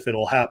live as if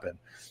it'll happen.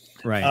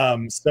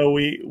 So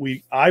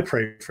I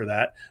pray for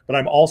that, but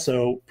I'm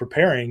also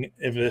preparing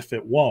if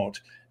it won't.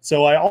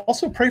 So I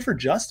also pray for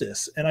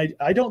justice. And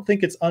I don't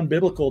think it's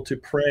unbiblical to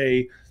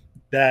pray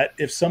that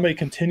if somebody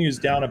continues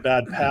down a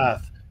bad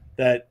path,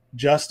 that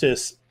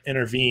justice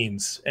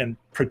intervenes and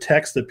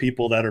protects the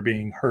people that are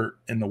being hurt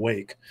in the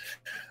wake.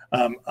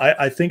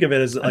 I think of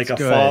it as like a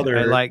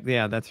father.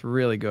 That's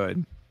really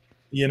good.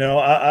 You know,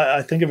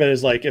 I think of it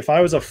as like, if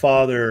I was a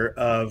father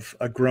of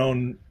a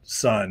grown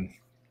son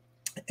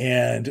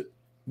and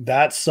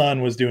that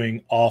son was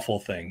doing awful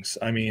things,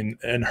 I mean,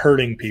 and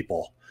hurting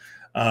people,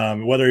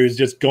 whether he was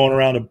just going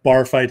around to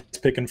bar fights,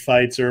 picking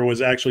fights, or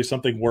was actually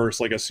something worse,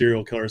 like a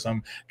serial killer or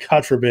something,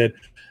 God forbid,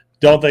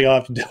 don't think I'll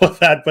have to deal with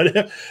that.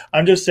 But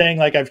I'm just saying,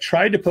 like, I've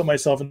tried to put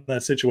myself in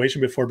that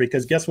situation before,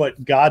 because guess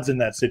what? God's in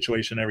that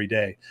situation every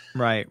day.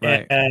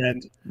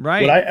 And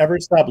would I ever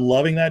stop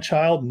loving that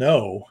child?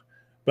 No.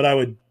 But I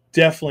would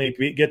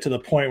definitely get to the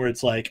point where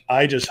it's like,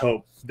 I just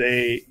hope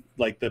the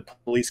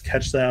police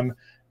catch them.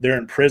 They're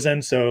in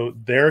prison, so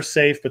they're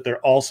safe, but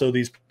they're also,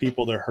 these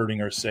people they're hurting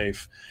are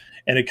safe.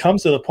 And it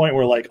comes to the point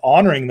where, like,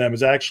 honoring them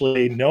is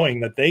actually knowing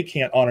that they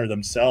can't honor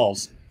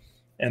themselves,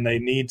 and they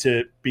need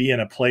to be in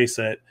a place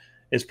that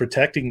is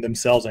protecting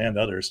themselves and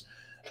others.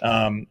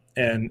 And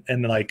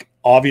like,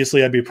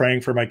 obviously I'd be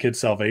praying for my kid's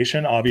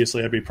salvation.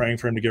 Obviously I'd be praying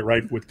for him to get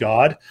right with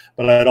God,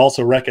 but I'd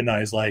also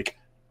recognize, like,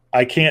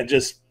 I can't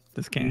just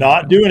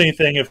not do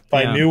anything. If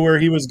I knew where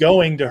he was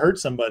going to hurt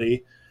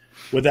somebody,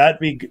 would that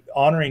be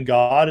honoring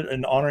God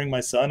and honoring my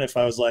son? If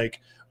I was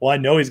like, well, I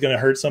know he's going to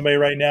hurt somebody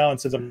right now,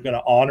 and since I'm going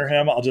to honor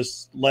him, I'll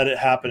just let it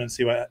happen and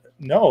see what.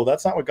 No,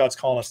 that's not what God's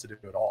calling us to do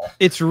at all.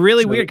 It's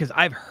really weird, because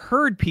I've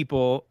heard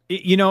people,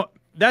 you know,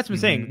 that's what I'm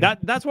saying.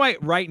 That's why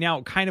right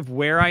now, kind of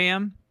where I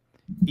am,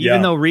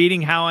 even though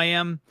reading how I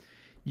am,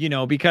 you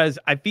know, because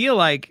I feel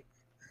like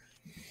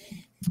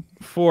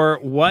for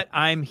what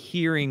I'm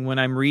hearing when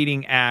I'm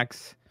reading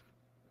Acts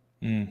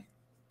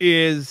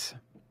is,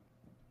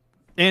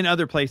 and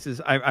other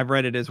places I've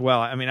read it as well.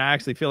 I mean, I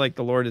actually feel like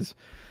the Lord is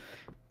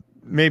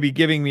maybe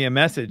giving me a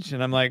message,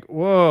 and I'm like,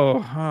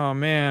 whoa, oh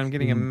man, I'm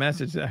getting a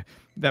message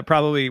that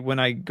probably when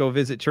I go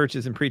visit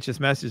churches and preach this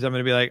message, I'm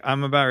going to be like,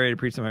 I'm about ready to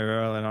preach something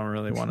I don't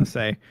really want to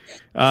say.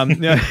 I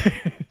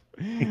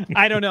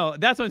don't know.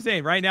 That's what I'm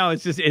saying. Right now,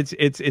 it's just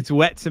it's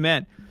wet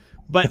cement.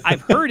 But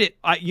I've heard it.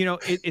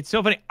 It's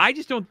so funny. I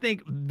just don't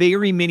think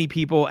very many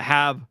people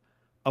have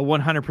a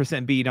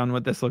 100% beat on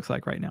what this looks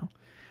like right now,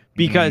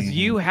 because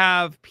you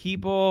have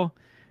people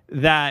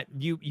that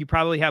you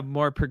probably have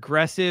more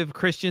progressive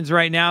Christians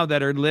right now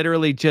that are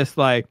literally just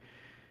like,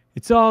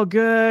 it's all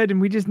good and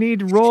we just need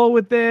to roll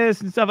with this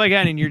and stuff like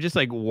that. And you're just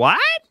like, what?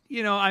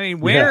 I mean,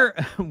 where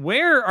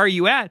are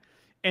you at?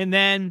 And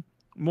then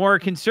more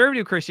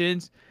conservative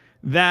Christians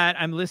that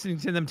I'm listening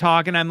to them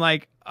talk and I'm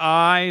like,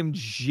 I'm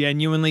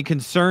genuinely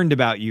concerned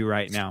about you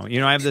right now.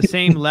 I have the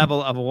same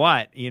level of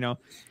what,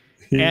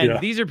 and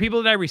these are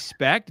people that I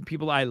respect,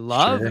 people I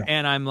love. Sure.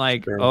 And I'm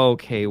like,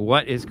 okay,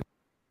 what is,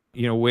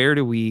 where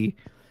do we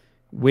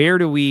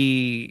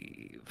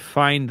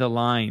find the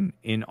line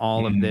in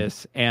all of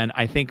this? And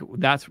I think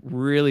that's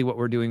really what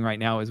we're doing right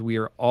now is we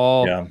are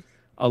all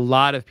a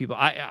lot of people,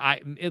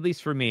 I at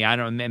least for me, I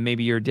don't know,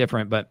 maybe you're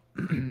different, but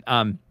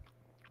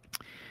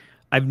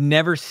I've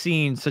never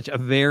seen such a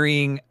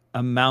varying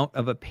amount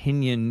of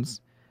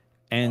opinions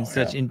and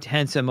such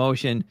intense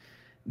emotion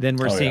than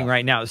we're seeing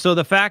right now. So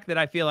the fact that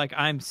I feel like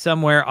I'm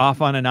somewhere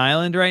off on an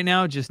island right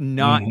now, just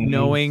not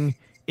knowing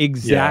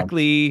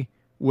exactly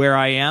where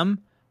I am,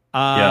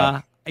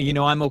 I'm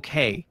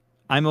okay.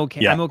 I'm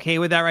okay. I'm okay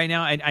with that right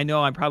now. I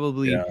know I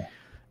probably,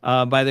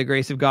 by the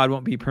grace of God,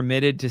 won't be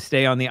permitted to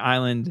stay on the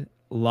island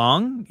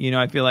long.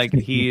 I feel like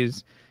he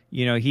is,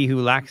 he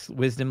who lacks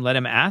wisdom, let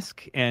him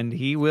ask, and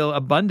he will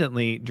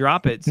abundantly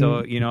drop it.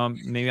 So,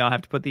 maybe I'll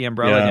have to put the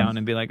umbrella down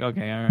and be like,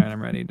 okay, all right,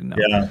 I'm ready to know.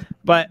 Yeah.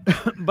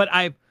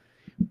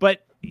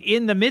 But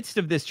in the midst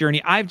of this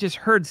journey, I've just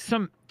heard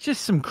some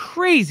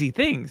crazy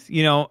things,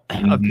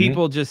 of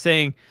people just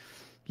saying,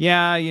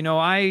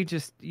 I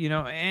just,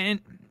 and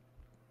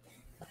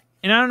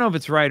I don't know if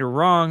it's right or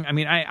wrong. I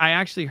mean, I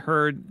actually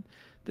heard,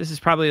 this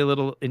is probably a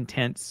little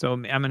intense, so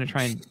I'm going to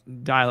try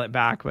and dial it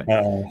back. But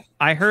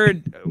I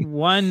heard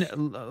one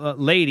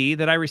lady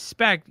that I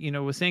respect,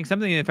 was saying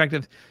something to the effect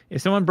of,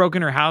 if someone broke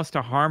in her house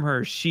to harm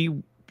her,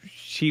 she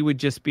would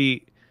just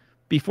be,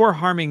 before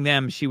harming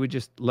them, she would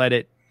just let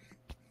it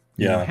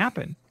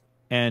happen.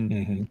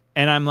 And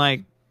and I'm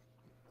like,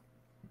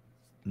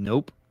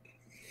 nope.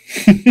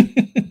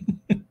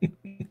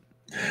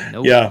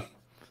 Nope.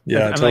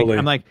 Yeah, totally.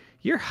 I'm like,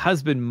 your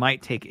husband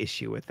might take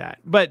issue with that,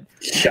 but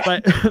it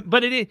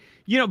is,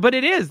 but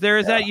it is, there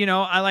is that,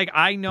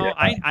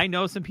 I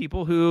know some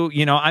people who,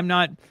 I'm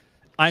not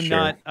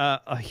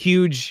a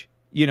huge,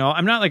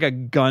 I'm not like a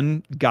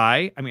gun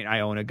guy. I mean,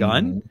 I own a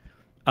gun,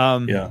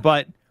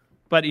 but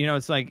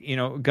it's like,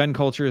 gun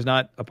culture is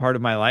not a part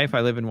of my life.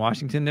 I live in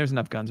Washington. There's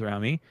enough guns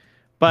around me,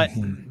 but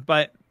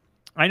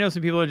I know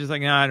some people are just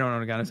like, no, I don't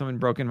own a gun. If someone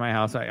broke in my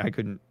house, I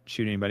couldn't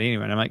shoot anybody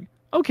anyway. And I'm like,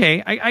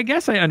 okay, I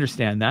guess I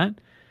understand that.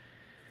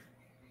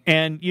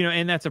 And,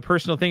 and that's a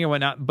personal thing and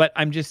whatnot, but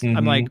I'm just,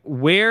 I'm like,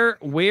 where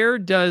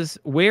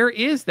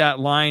is that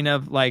line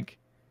of like,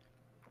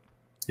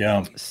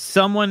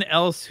 someone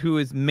else who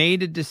has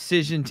made a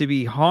decision to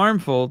be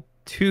harmful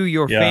to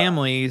your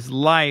family's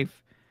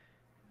life,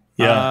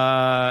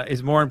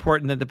 is more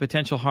important than the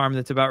potential harm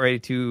that's about ready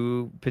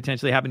to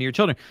potentially happen to your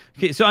children.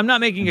 Okay. So I'm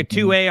not making a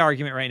two-way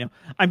argument right now.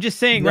 I'm just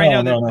saying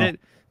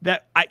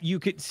that you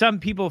could, some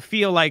people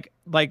feel like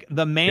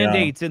the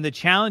mandates and the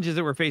challenges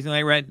that we're facing,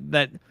 like,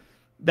 that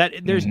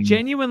there's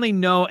genuinely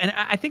no, and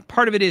I think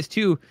part of it is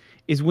too,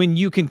 is when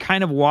you can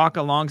kind of walk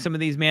along some of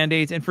these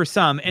mandates, and for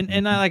some,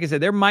 and like I said,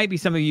 there might be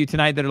some of you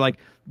tonight that are like,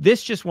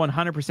 this just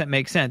 100%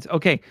 makes sense.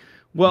 Okay,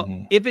 well,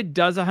 if it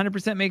does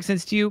 100% make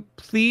sense to you,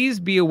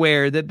 please be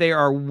aware that they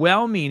are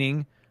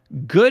well-meaning,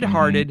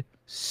 good-hearted,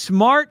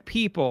 smart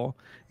people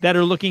that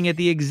are looking at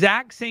the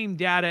exact same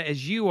data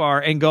as you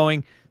are and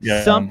going,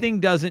 something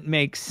doesn't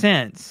make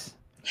sense.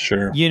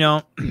 Sure.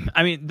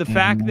 I mean, the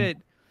fact that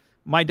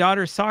my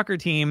daughter's soccer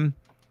team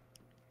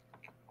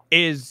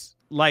is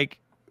like,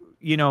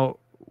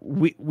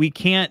 we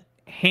can't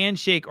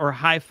handshake or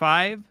high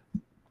five.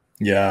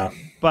 Yeah.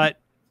 But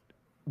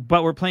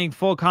we're playing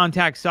full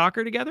contact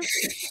soccer together.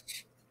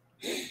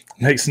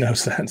 Makes no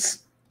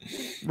sense.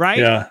 Right?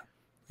 Yeah.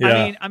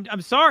 I mean,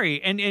 I'm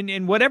sorry.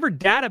 And whatever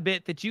data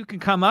bit that you can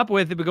come up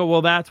with, we go,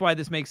 well, that's why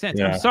this makes sense.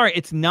 I'm sorry.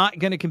 It's not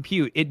going to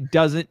compute. It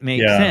doesn't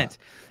make sense.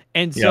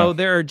 And so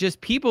there are just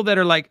people that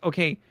are like,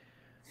 okay,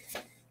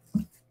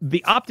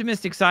 the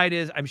optimistic side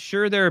is, I'm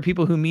sure there are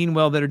people who mean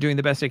well that are doing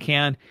the best they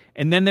can.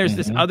 And then there's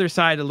this other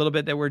side a little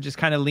bit that we're just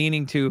kind of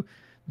leaning to.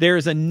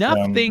 There's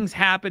enough things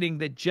happening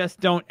that just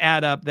don't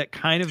add up, that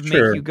kind of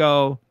make you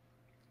go,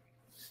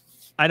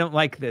 I don't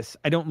like this.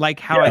 I don't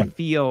like how I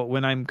feel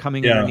when I'm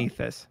coming underneath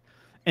this.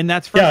 And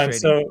that's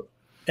frustrating.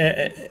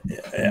 Yeah,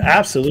 so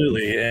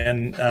absolutely.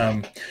 And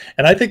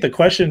I think the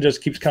question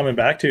just keeps coming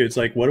back to, it's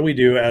like, what do we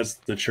do as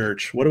the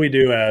church? What do we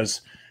do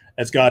as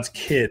as God's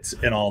kids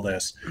in all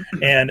this.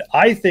 And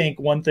I think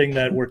one thing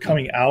that we're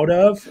coming out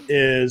of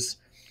is,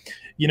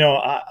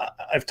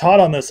 I've taught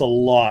on this a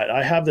lot.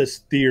 I have this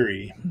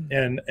theory,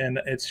 and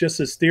it's just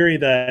this theory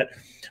that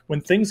when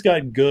things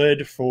got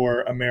good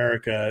for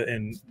America,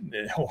 and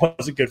it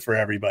wasn't good for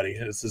everybody,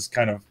 this is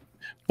kind of,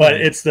 but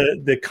it's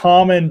the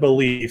common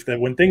belief that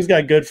when things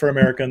got good for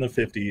America in the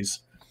 50s,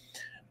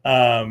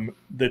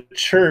 the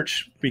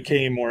church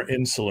became more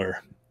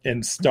insular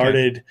and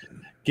started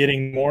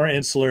getting more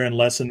insular and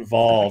less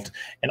involved.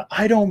 And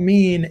I don't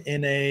mean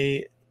in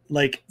a,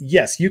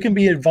 yes, you can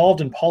be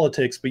involved in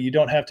politics, but you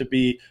don't have to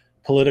be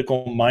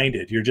political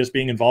minded. You're just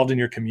being involved in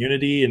your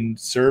community and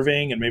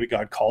serving, and maybe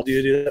God called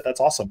you to do that. That's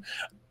awesome.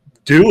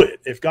 Do it.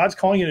 If God's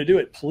calling you to do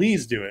it,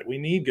 please do it. We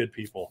need good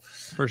people.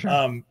 For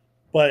sure.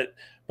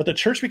 But the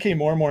church became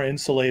more and more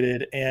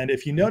insulated. And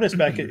if you notice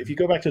if you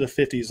go back to the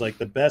 50s, like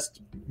the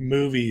best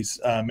movies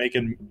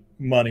making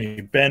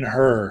money,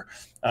 Ben-Hur,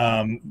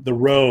 The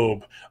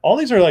Robe, all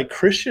these are like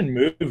Christian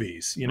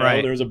movies.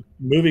 There was a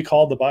movie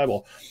called The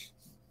Bible.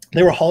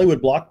 They were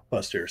Hollywood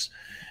blockbusters.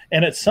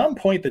 And at some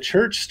point, the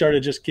church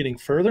started just getting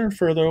further and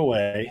further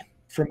away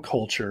from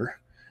culture.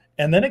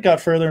 And then it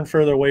got further and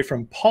further away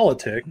from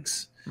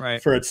politics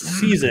for its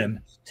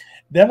season.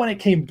 Then when it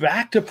came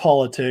back to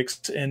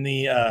politics in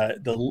the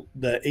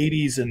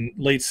 80s and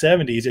late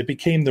 70s, it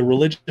became the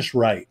religious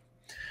right.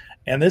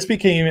 And this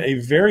became a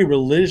very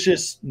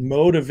religious,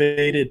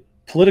 motivated,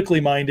 politically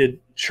minded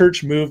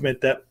church movement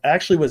that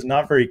actually was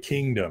not very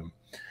kingdom.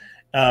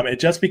 It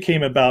just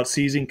became about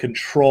seizing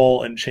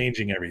control and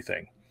changing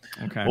everything.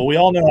 Okay. Well, we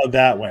all know how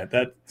that went.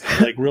 That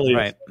really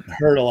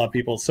hurt a lot of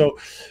people. So,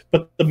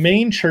 but the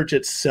main church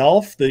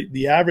itself,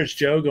 the average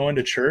Joe going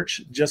to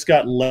church, just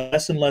got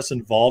less and less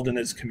involved in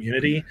his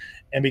community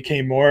and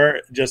became more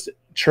just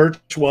church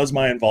was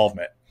my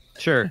involvement.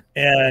 Sure.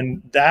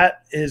 And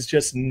that is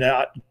just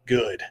not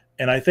good.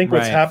 And I think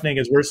what's happening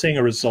is we're seeing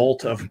a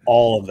result of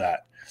all of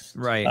that.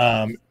 Right.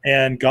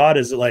 And God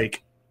is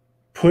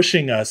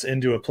pushing us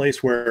into a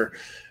place where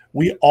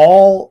we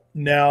all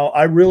now,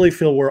 I really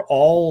feel we're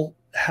all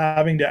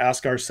having to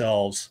ask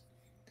ourselves,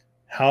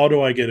 how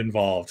do I get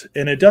involved?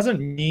 And it doesn't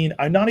mean,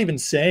 I'm not even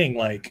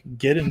saying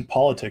get in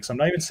politics. I'm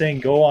not even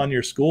saying go on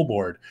your school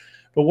board,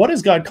 but what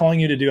is God calling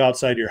you to do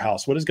outside your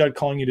house? What is God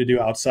calling you to do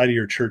outside of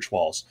your church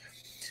walls?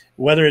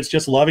 Whether it's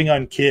just loving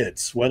on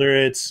kids, whether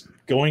it's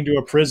going to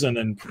a prison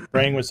and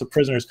praying with the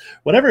prisoners,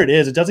 whatever it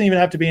is, it doesn't even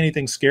have to be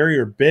anything scary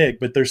or big,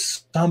 but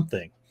there's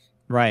something.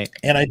 Right.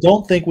 And I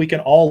don't think we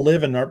can all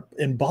live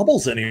in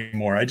bubbles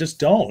anymore. I just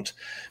don't,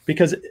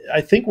 because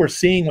I think we're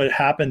seeing what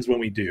happens when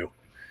we do.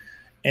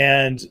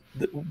 And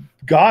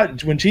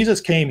God, when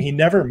Jesus came, he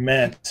never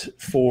meant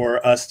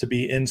for us to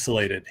be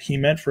insulated. He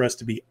meant for us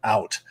to be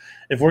out.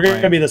 If we're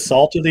going to be the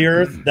salt of the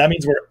earth, that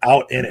means we're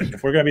out in it.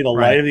 If we're going to be the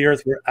light of the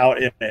earth, we're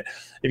out in it.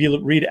 If you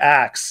read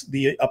Acts,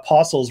 the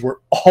apostles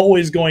were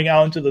always going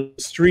out into the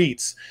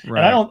streets. And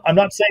I'm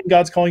not saying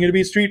God's calling you to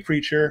be a street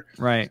preacher,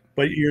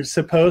 but you're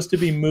supposed to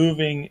be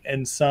moving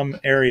in some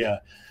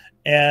area.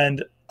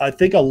 And I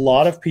think a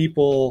lot of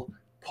people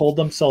pulled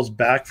themselves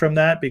back from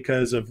that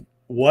because of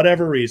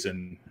whatever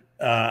reason.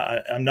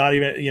 I'm not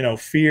even,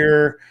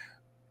 fear,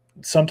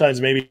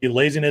 sometimes maybe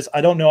laziness.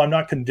 I don't know. I'm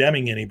not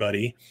condemning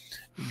anybody.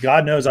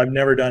 God knows I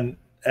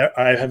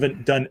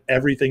haven't done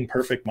everything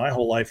perfect my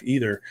whole life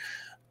either.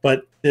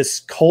 But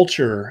this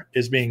culture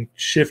is being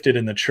shifted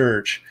in the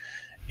church.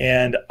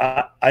 And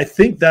I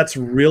think that's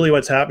really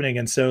what's happening.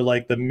 And so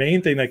the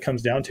main thing that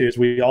comes down to is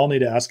we all need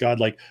to ask God,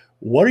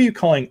 what are you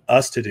calling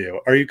us to do?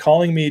 Are you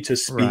calling me to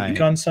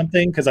speak on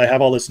something because I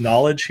have all this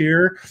knowledge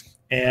here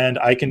and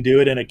I can do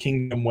it in a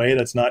kingdom way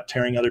that's not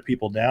tearing other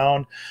people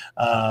down?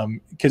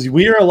 Because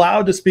we are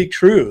allowed to speak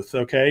truth,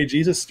 okay?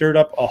 Jesus stirred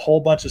up a whole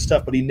bunch of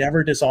stuff, but he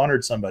never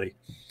dishonored somebody.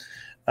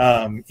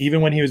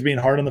 Even when he was being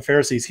hard on the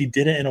Pharisees, he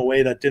did it in a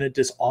way that didn't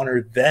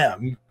dishonor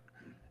them.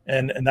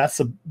 And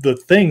that's the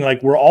thing,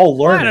 we're all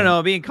learning. I don't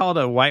know, being called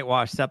a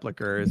whitewashed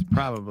sepulcher is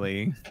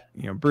probably,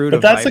 brood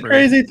of But that's vipers. the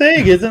crazy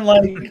thing,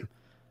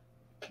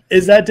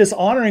 is that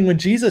dishonoring when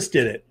Jesus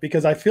did it?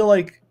 Because I feel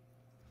like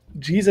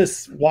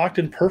Jesus walked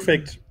in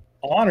perfect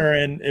honor,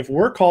 and if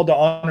we're called to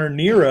honor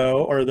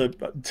Nero, or the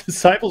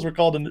disciples were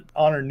called to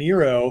honor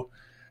Nero,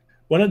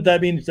 wouldn't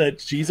that mean that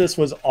Jesus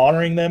was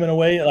honoring them in a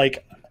way?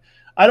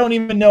 I don't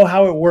even know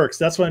how it works.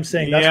 That's what I'm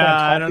saying. That's why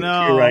I'm talking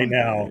to you right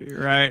now.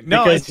 Right.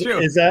 No, because it's true.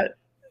 Is that,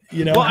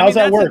 how's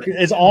that work?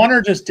 Is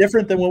honor just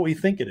different than what we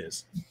think it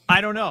is?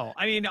 I don't know.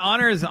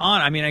 Honor is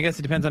honor. I guess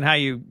it depends on how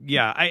you,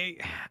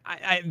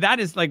 that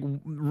is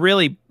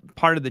really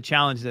part of the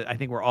challenge that I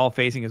think we're all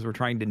facing as we're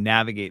trying to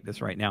navigate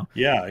this right now.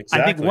 Yeah,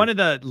 exactly. I think one of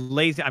the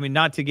lazy,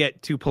 not to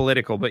get too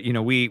political, but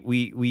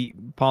we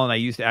Paul and I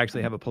used to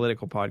actually have a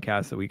political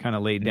podcast that we kind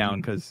of laid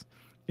down because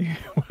it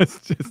was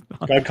just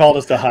God called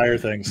us to higher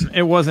things.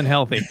 It wasn't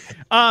healthy.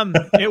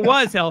 It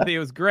was healthy. It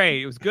was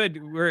great. It was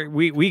good.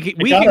 We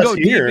can go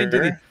deep into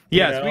the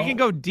we can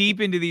go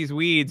deep into these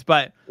weeds,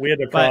 but we had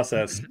to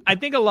process. I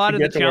think a lot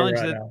of the challenge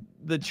that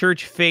the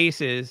church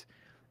faces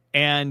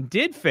and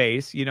did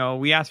face,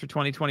 we asked for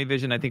 2020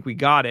 vision. I think we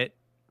got it.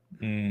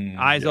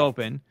 eyes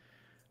open.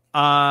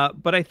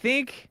 But I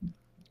think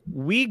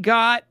we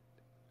got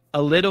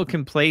a little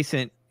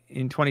complacent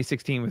in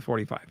 2016 with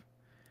 45.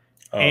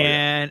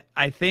 And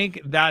I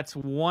think that's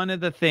one of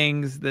the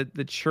things that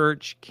the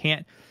church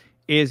can't,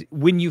 is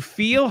when you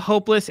feel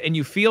hopeless and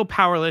you feel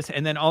powerless,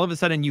 and then all of a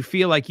sudden you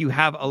feel like you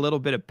have a little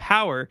bit of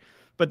power,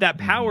 but that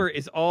power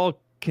is all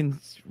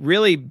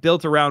really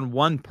built around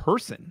one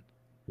person.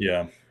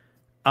 Yeah.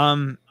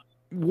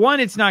 One,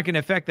 it's not going to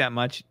affect that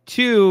much.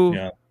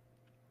 Two,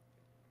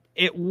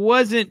 it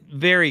wasn't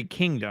very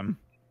kingdom.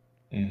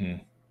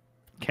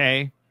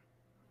 Okay.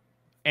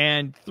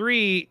 And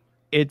three,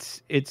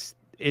 it's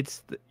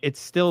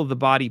still the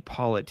body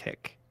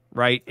politic,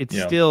 right? It's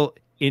still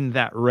in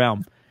that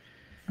realm.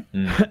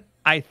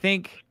 I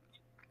think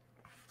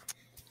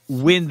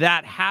when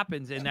that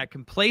happens and that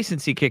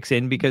complacency kicks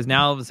in, because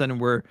now all of a sudden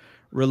we're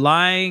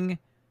relying,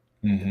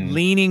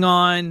 leaning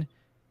on,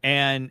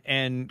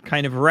 and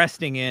kind of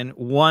resting in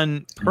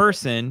one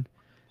person,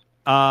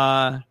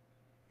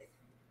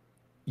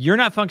 you're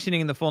not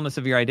functioning in the fullness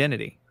of your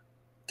identity.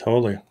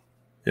 Totally.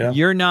 Yeah.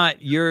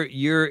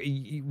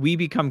 We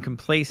become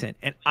complacent.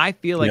 And I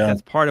feel like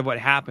that's part of what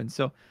happens.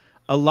 So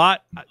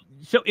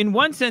in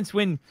one sense,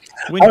 when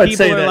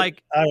people are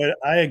like,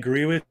 I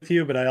agree with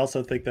you, but I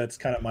also think that's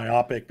kind of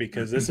myopic,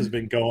 because this has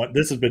been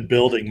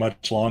building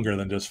much longer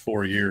than just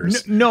 4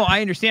 years. No,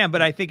 I understand,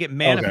 but I think it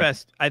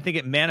manifests. Okay. I think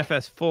it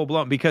manifests full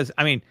blown, because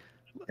I mean,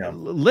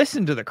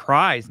 listen to the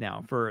cries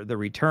now for the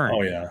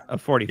return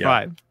of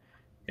 45.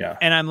 Yeah.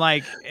 And I'm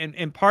like,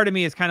 and part of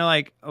me is kind of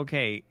like,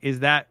 okay, is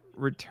that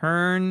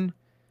return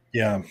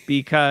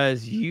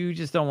because you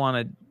just don't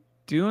want to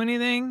do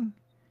anything?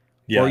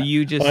 Or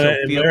you just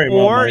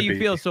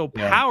feel so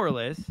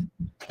powerless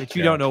that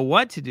you don't know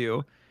what to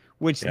do,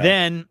 which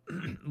then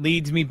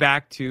leads me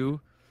back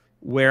to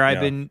where I've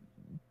been,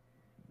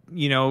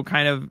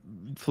 kind of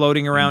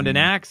floating around in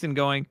Acts and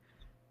going,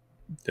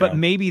 but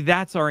maybe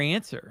that's our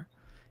answer.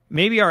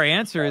 Maybe our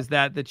answer is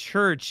that the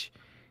church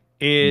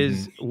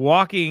is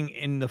walking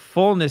in the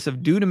fullness of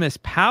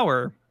dunamis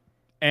power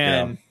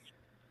and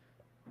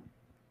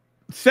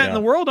setting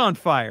the world on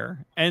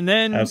fire. And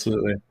then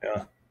absolutely.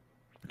 Yeah.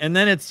 And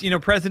then it's,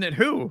 President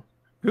who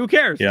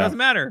cares? It doesn't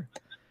matter.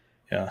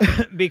 Yeah.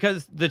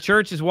 Because the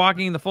church is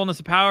walking in the fullness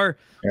of power,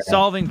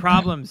 solving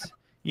problems,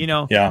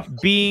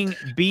 being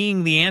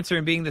the answer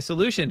and being the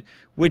solution,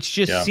 which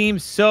just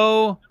seems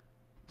so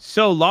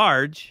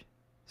large,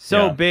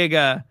 so big.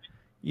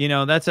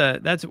 That's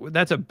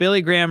a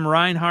Billy Graham,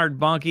 Reinhard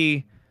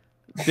Bonnke,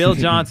 Bill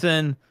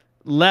Johnson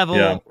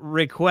level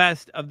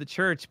request of the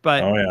church.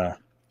 But,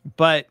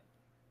 but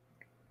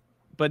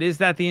is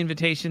that the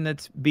invitation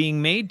that's being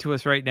made to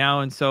us right now?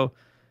 And so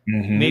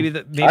maybe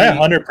I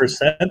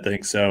 100%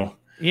 think so.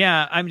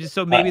 Yeah.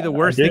 Maybe the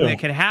worst thing that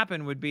can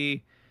happen would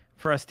be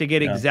for us to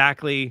get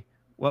exactly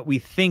what we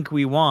think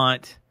we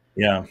want.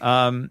 Yeah.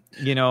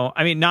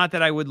 Not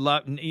that I would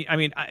love,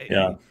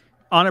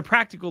 on a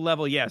practical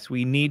level, yes,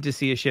 we need to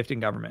see a shift in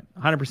government,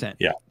 100%.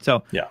 Yeah.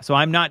 So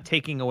I'm not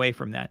taking away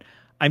from that.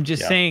 I'm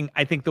just saying,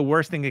 I think the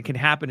worst thing that can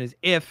happen is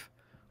if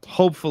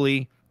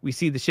hopefully we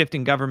see the shift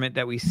in government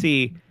that we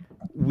see,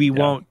 we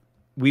won't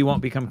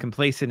become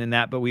complacent in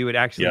that, but we would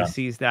actually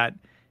seize that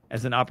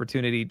as an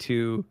opportunity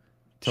to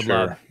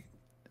love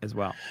as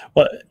well.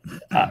 Well,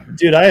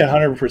 dude, I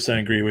 100%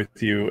 agree with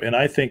you. And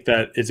I think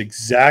that is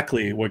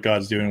exactly what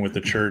God's doing with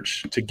the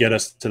church to get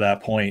us to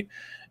that point.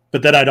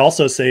 But then I'd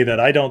also say that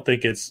I don't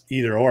think it's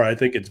either or. I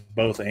think it's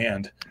both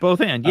and.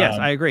 Both and. Yes,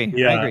 I agree.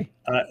 Yeah, I agree.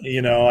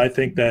 I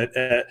think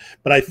that,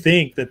 but I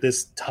think that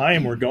this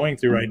time we're going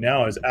through right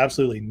now is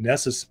absolutely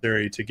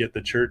necessary to get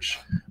the church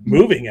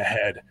moving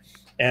ahead.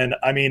 And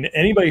I mean,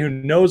 anybody who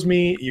knows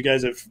me, you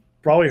guys have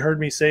probably heard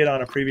me say it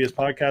on a previous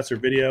podcast or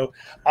video.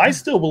 I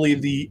still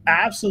believe the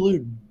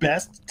absolute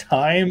best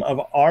time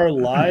of our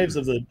lives,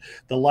 of the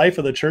life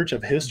of the church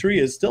of history,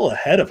 is still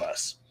ahead of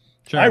us.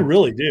 Sure. I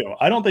really do.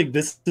 I don't think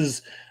this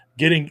is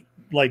getting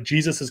like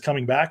Jesus is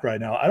coming back right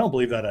now. I don't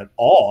believe that at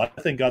all.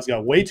 I think God's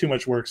got way too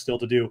much work still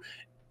to do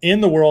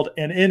in the world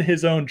and in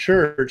his own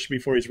church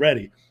before he's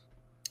ready.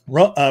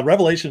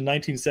 Revelation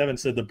 19:7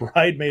 said the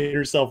bride made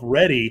herself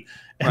ready,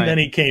 and then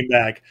he came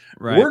back.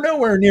 Right. We're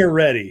nowhere near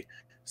ready.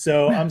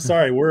 So I'm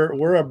sorry,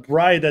 we're a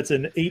bride that's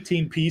in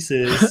 18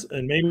 pieces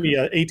and maybe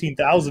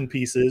 18,000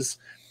 pieces,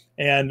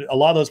 and a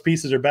lot of those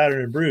pieces are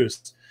battered and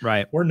bruised.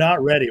 Right. We're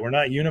not ready. We're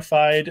not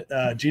unified.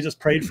 Jesus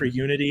prayed for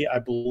unity. I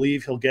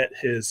believe he'll get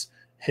his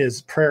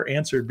prayer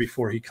answered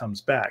before he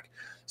comes back.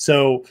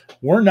 So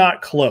we're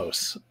not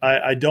close.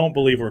 I don't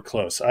believe we're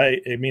close.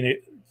 I mean,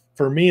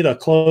 for me, the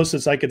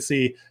closest I could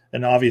see,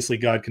 and obviously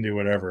God can do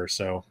whatever.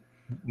 So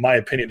my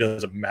opinion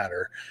doesn't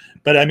matter.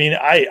 But I mean,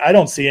 I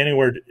don't see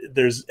anywhere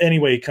there's any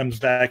way he comes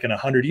back in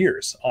 100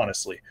 years,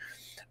 honestly.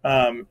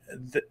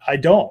 I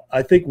don't.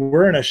 I think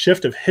we're in a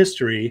shift of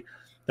history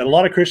that a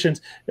lot of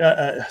Christians,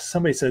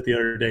 somebody said the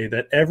other day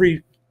that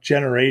every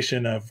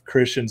generation of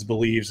Christians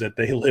believes that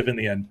they live in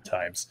the end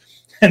times.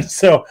 And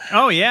so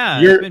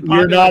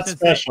you're not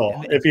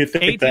special if you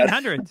think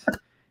 1800s.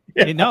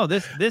 No,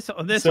 this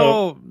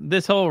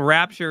whole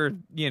rapture,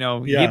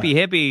 yippee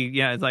hippie,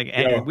 it's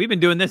like we've been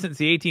doing this since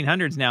the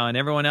 1800s now, and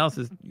everyone else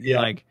is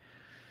like,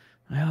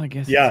 well, I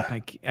guess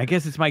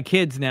it's my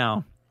kids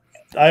now.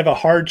 I have a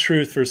hard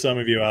truth for some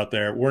of you out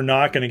there. We're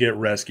not going to get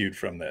rescued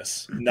from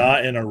this,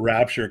 not in a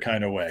rapture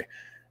kind of way.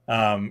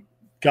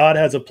 God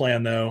has a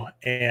plan, though,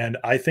 and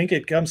I think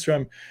it comes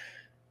from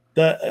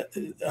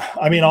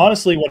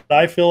honestly, what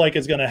I feel like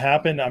is going to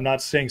happen, I'm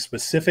not saying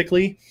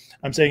specifically,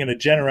 I'm saying in a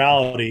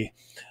generality,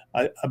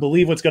 I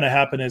believe what's going to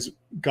happen is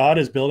God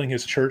is building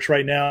his church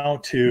right now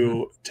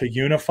to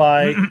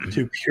unify,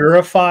 to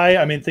purify.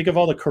 I mean, think of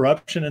all the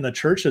corruption in the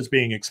church that's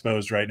being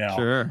exposed right now.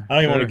 Sure, I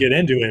don't even want to get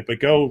into it, but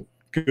go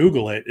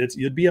Google it.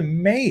 You'd be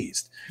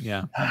amazed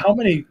how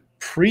many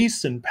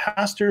priests and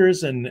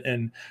pastors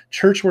and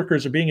church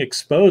workers are being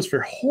exposed for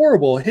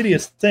horrible,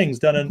 hideous things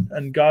done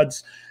in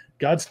God's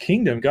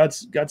kingdom,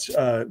 God's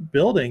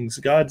buildings,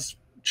 God's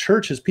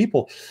church, his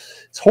people.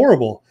 It's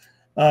horrible.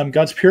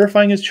 God's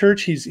purifying his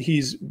church.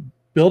 He's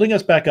building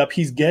us back up.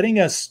 He's getting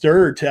us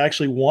stirred to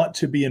actually want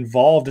to be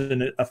involved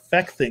and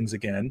affect things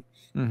again.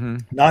 Mm-hmm.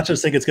 Not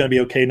just think it's going to be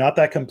okay. Not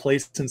that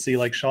complacency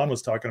like Sean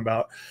was talking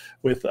about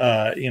with,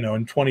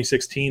 in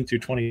 2016 through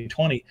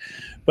 2020.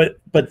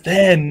 But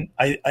then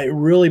I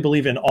really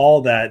believe in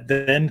all that.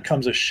 Then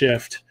comes a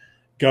shift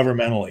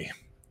governmentally.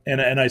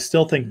 And I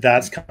still think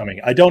that's coming.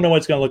 I don't know what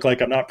it's going to look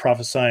like. I'm not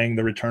prophesying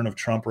the return of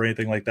Trump or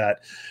anything like that.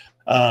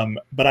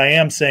 But I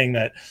am saying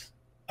that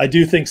I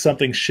do think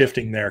something's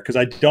shifting there, because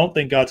I don't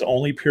think God's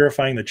only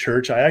purifying the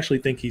church. I actually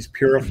think he's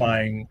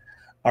purifying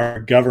our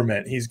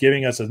government. He's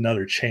giving us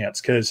another chance,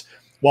 because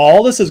while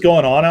all this is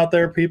going on out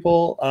there,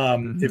 people,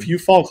 if you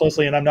follow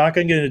closely, and I'm not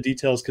going to get into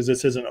details because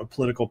this isn't a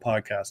political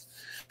podcast,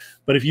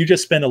 but if you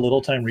just spend a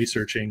little time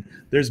researching,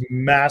 there's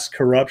mass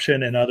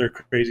corruption and other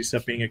crazy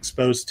stuff being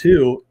exposed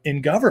to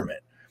in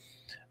government.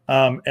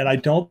 And I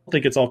don't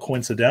think it's all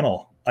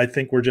coincidental. I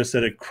think we're just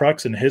at a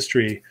crux in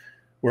history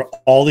where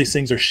all these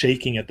things are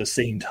shaking at the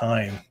same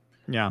time.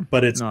 Yeah.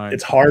 But it's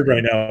hard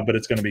right now, but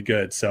it's going to be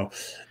good. So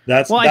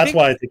that's why I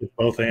think it's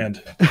both and.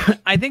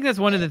 I think that's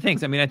one of the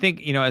things. I mean, I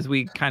think, as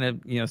we kind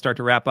of, start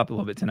to wrap up a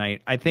little bit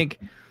tonight, I think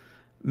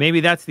maybe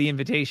that's the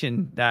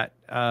invitation that,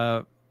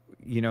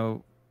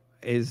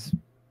 is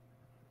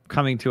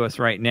coming to us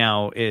right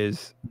now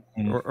is,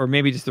 or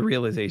maybe just the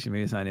realization,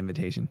 maybe it's not an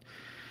invitation,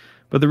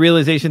 but the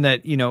realization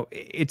that,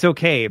 it's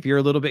okay if you're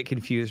a little bit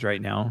confused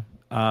right now.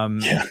 We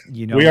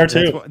are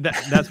too.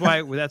 That's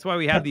why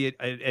we have the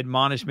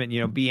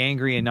admonishment, be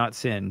angry and not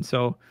sin.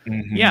 So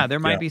there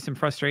might be some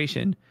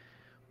frustration,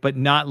 but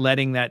not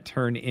letting that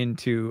turn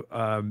into,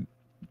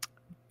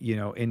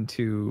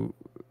 into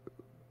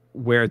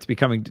where it's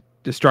becoming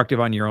destructive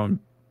on your own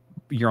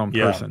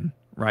person,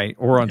 right?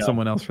 Or on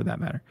someone else for that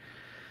matter.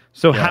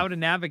 So how to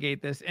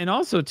navigate this. And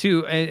also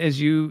too, as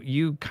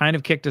you kind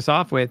of kicked us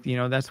off with,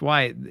 that's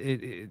why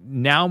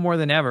now more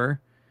than ever,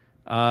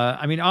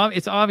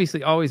 it's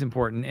obviously always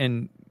important,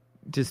 and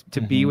just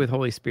to be with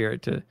Holy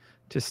Spirit,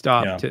 to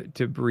stop,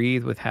 to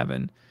breathe with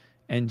heaven,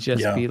 and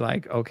just be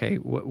like, okay,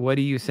 what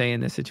do you say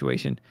in this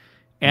situation?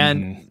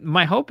 And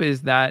my hope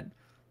is that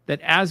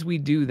as we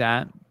do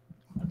that,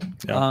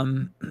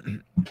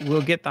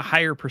 we'll get the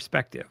higher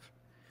perspective.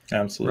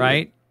 Absolutely.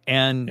 Right.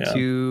 And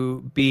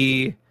to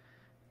be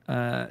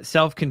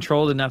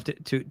self-controlled enough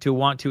to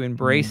want to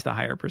embrace the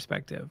higher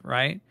perspective.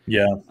 Right.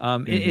 Yeah.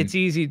 It's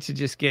easy to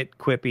just get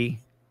quippy.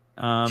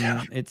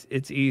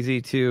 It's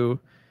easy to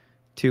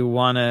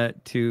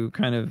want to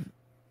kind of,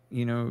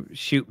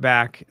 shoot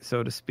back,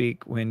 so to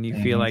speak, when you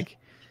feel like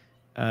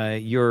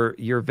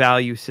your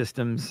value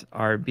systems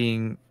are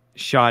being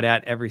shot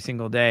at every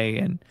single day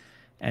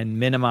and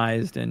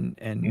minimized and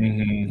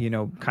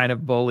kind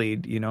of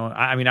bullied.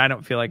 I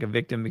don't feel like a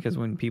victim, because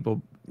when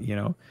people,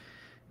 I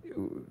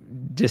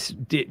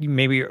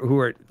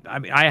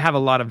have a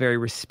lot of very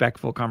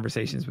respectful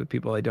conversations with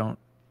people I don't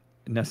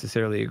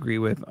necessarily agree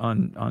with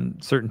on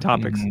certain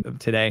topics of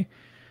today,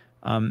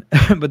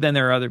 but then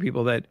there are other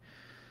people that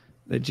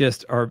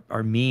just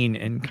are mean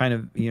and kind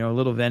of a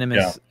little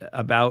venomous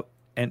about,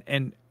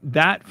 and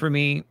that for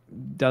me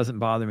doesn't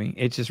bother me.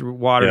 It's just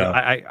water.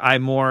 I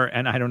more,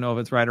 and I don't know if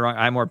it's right or wrong,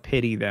 I more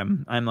pity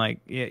them. I'm like,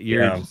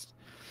 just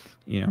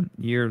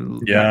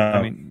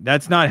I mean,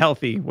 that's not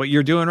healthy. What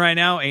you're doing right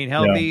now ain't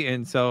healthy,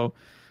 and so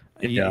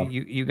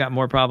you got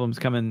more problems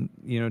coming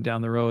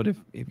down the road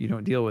if you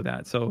don't deal with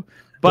that. So.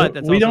 But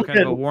that's also kind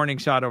of a warning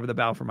shot over the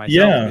bow for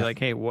myself. To be like,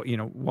 hey,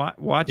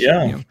 watch,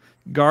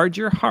 guard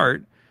your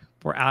heart,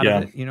 for out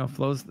of it,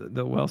 flows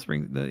the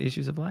wellspring, the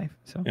issues of life.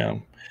 So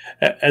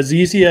as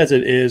easy as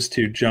it is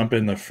to jump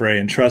in the fray,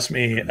 and trust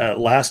me,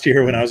 last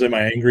year when I was in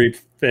my angry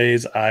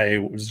phase, I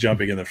was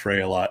jumping in the fray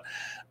a lot.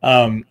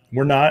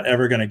 We're not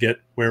ever going to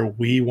get where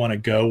we want to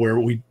go,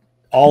 where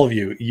all of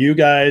you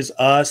guys,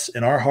 us,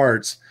 in our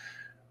hearts,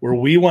 where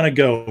we want to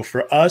go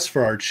for us,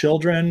 for our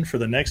children, for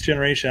the next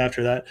generation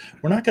after that.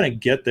 We're not going to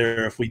get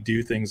there if we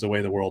do things the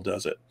way the world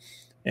does it.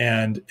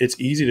 And it's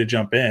easy to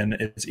jump in.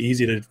 It's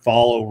easy to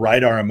follow,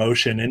 write our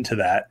emotion into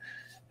that.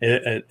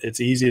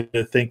 It's easy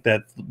to think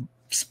that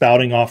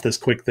spouting off this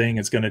quick thing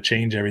is going to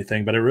change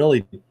everything, but it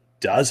really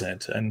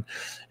doesn't. And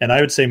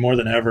I would say more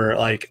than ever,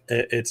 like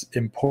it's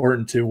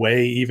important to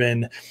weigh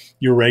even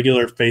your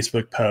regular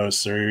Facebook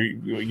posts or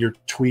your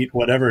tweet,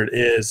 whatever it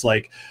is.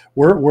 Like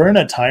we're in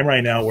a time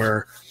right now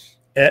where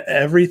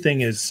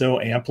everything is so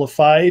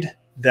amplified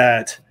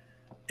that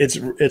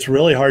it's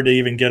really hard to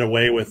even get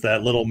away with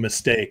that little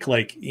mistake.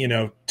 Like,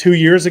 2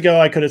 years ago,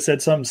 I could have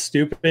said something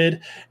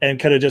stupid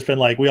and could have just been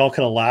like, we all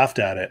could have laughed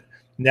at it.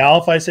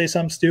 Now, if I say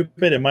something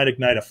stupid, it might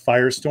ignite a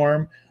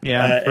firestorm.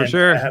 Yeah, for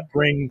sure.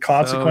 Bring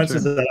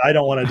consequences that I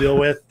don't want to deal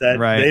with, that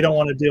they don't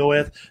want to deal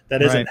with,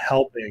 that isn't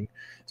helping.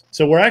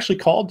 So we're actually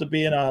called to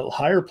be in a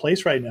higher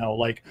place right now.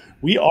 Like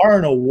we are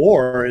in a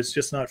war. It's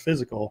just not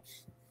physical.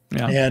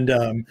 Yeah.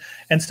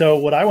 And so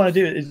what I want to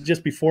do is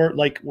just before,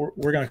 like,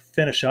 we're going to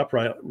finish up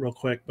real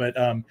quick, but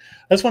I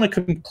just want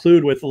to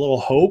conclude with a little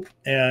hope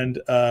and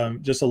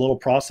just a little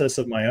process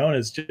of my own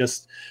is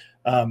just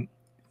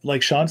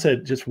like Sean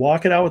said, just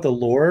walk it out with the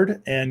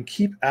Lord and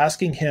keep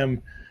asking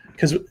him,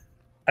 because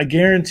I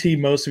guarantee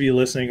most of you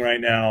listening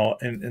right now,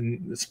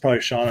 and it's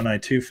probably Sean and I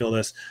too feel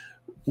this,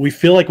 we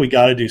feel like we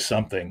got to do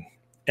something.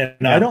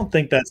 And I don't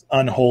think that's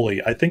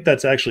unholy. I think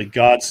that's actually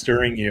God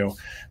stirring you.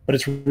 But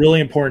it's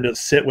really important to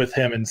sit with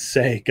him and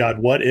say, God,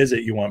 what is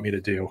it you want me to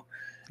do?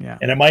 Yeah.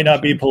 And it might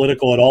not be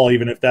political at all,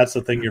 even if that's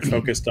the thing you're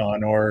focused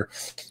on, or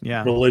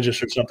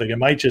religious or something. It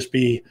might just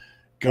be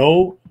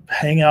go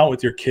hang out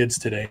with your kids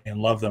today and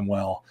love them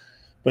well.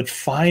 But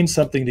find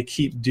something to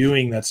keep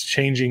doing that's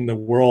changing the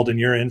world and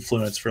your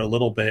influence for a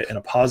little bit in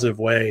a positive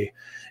way.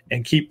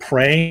 And keep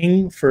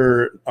praying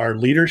for our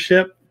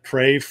leadership.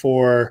 Pray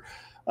for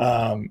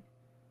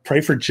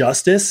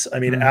justice. I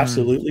mean,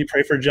 absolutely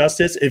pray for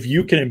justice. If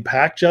you can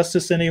impact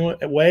justice in any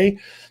way,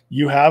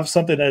 you have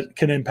something that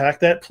can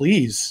impact that,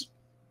 please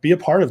be a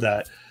part of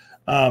that.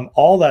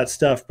 All that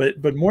stuff.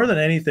 But more than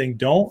anything,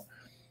 don't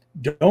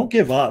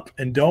give up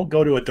and don't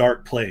go to a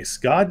dark place.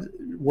 God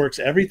works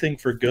everything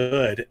for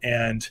good.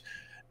 And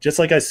just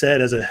like I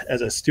said, as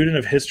a student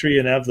of history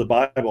and of the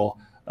Bible,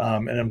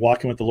 and I'm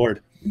walking with the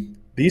Lord,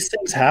 these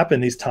things happen,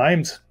 these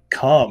times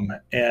come,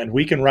 and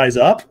we can rise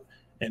up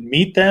and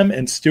meet them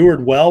and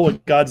steward well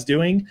what God's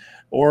doing,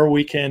 or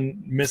we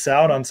can miss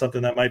out on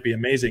something that might be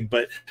amazing.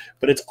 But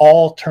it's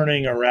all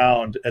turning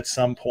around at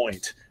some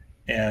point.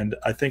 And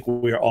I think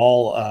we're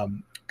all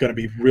going to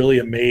be really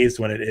amazed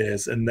when it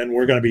is. And then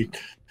we're going to be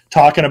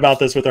talking about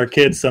this with our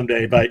kids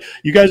someday. But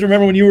you guys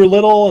remember when you were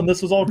little and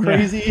this was all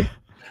crazy?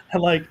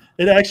 And like,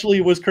 it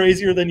actually was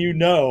crazier than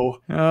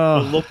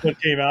but look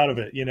what came out of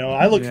it.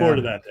 I look forward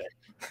to that day.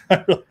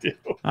 I really do.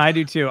 I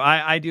do too.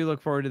 I do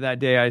look forward to that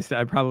day. I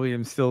probably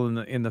am still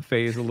in the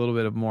phase a little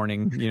bit of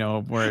mourning,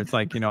 where it's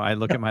like, I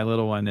look at my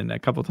little one, and a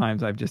couple of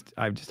times I've just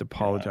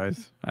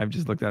apologized. I've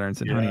just looked at her and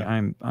said, honey,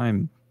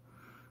 I'm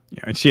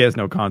and she has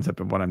no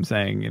concept of what I'm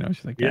saying.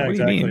 She's like, what do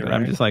you mean? But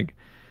I'm just like,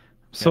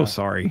 I'm so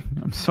sorry.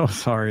 I'm so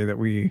sorry that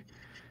we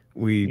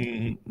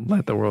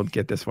let the world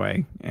get this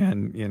way,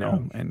 and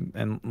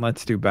and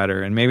let's do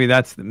better. And maybe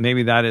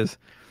that is,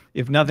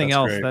 if nothing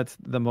else, that's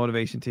the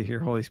motivation to hear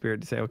Holy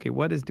Spirit to say, okay,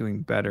 what is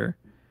doing better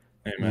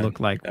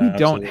look like? We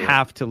don't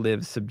have to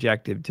live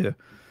subjective to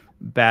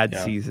bad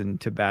season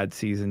to bad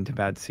season to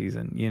bad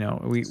season.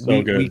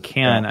 We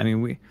can. I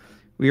mean,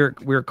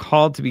 we're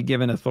called to be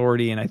given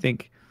authority, and I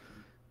think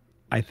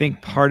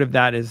part of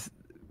that is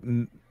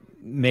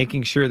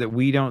making sure that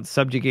we don't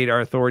subjugate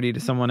our authority to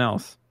someone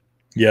else.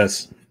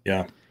 Yes.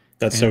 Yeah.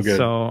 That's so good.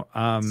 So,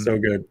 so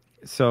good.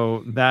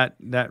 So that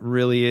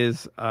really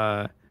is,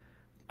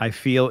 I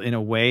feel, in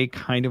a way,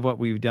 kind of what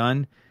we've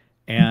done.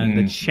 And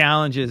the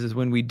challenge is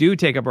when we do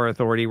take up our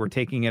authority, we're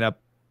taking it up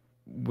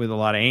with a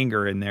lot of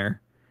anger in there.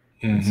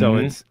 And so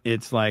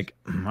it's like,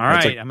 all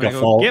right, I'm going to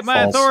go get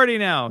my authority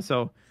now.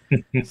 So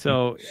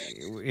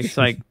it's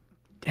like,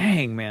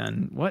 dang,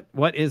 man,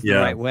 what is the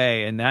right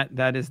way? And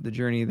that is the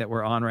journey that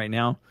we're on right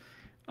now.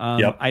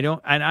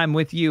 I'm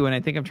with you. And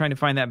I think I'm trying to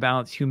find that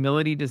balance.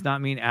 Humility does not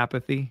mean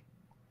apathy.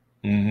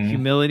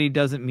 Humility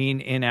doesn't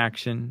mean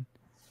inaction.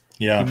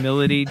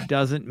 Humility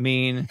doesn't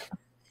mean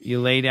you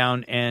lay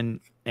down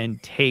and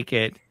take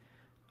it.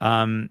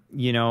 But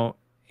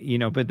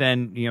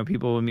then,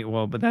 people will mean,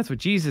 well, but that's what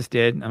Jesus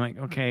did. I'm like,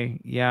 okay,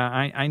 yeah,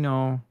 I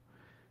know.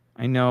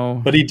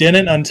 But he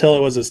didn't until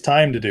it was his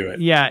time to do it.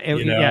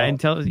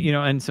 Until,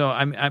 and so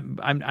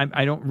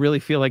I don't really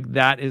feel like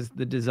that is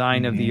the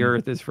design of the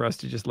earth, is for us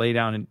to just lay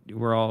down and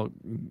we're all,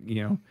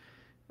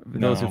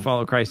 those who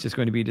follow Christ is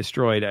going to be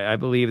destroyed. I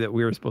believe that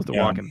we were supposed to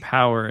walk in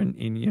power, and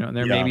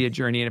there may be a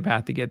journey and a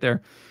path to get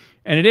there.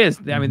 And it is.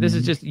 I mean, this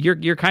is just,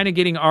 you're kind of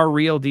getting our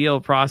real deal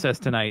process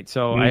tonight.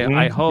 So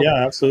I hope.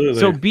 Yeah, absolutely.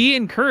 So be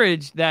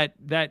encouraged that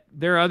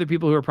there are other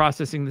people who are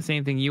processing the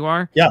same thing you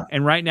are. Yeah.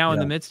 And right now in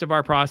the midst of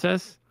our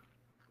process,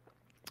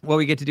 what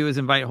we get to do is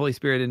invite Holy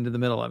Spirit into the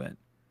middle of it.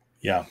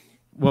 Yeah.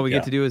 What we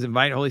get to do is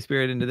invite Holy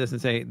Spirit into this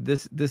and say,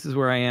 this is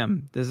where I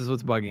am. This is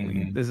what's bugging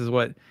me. This is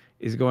what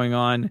is going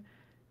on.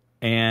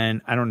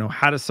 And I don't know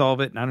how to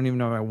solve it. And I don't even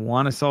know if I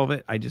want to solve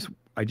it. I just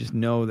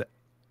know that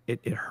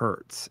it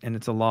hurts and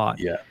it's a lot.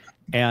 Yeah.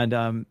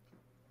 And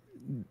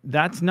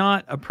that's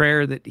not a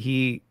prayer that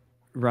he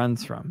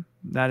runs from.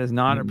 That is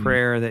not a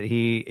prayer that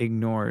he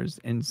ignores.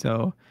 And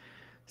so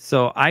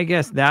I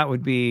guess that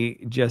would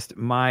be just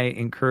my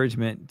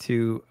encouragement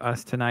to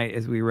us tonight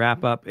as we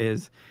wrap up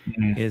is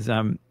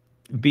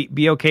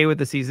be okay with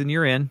the season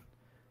you're in.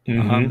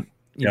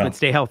 But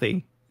stay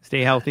healthy.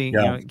 Stay healthy. You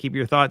know, keep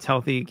your thoughts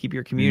healthy, keep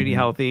your community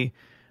healthy.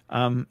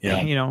 You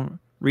know,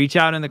 reach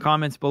out in the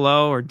comments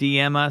below or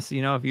DM us,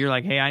 you know, if you're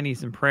like, hey, I need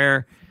some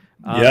prayer.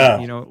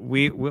 You know,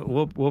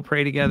 we'll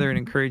pray together and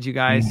encourage you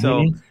guys.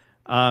 So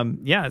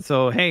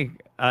so hey,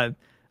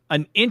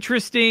 an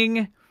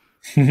interesting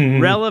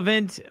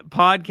relevant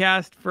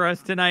podcast for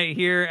us tonight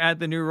here at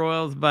the New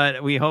Royals,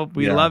 but we hope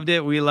we loved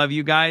it. We love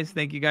you guys.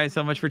 Thank you guys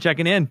so much for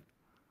checking in.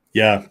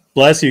 Yeah.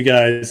 Bless you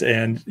guys.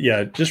 And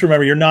just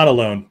remember, you're not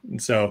alone.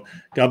 And so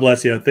God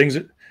bless you. Things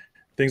are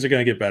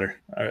going to get better.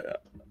 I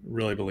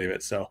really believe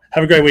it. So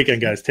have a great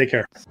weekend, guys. Take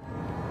care.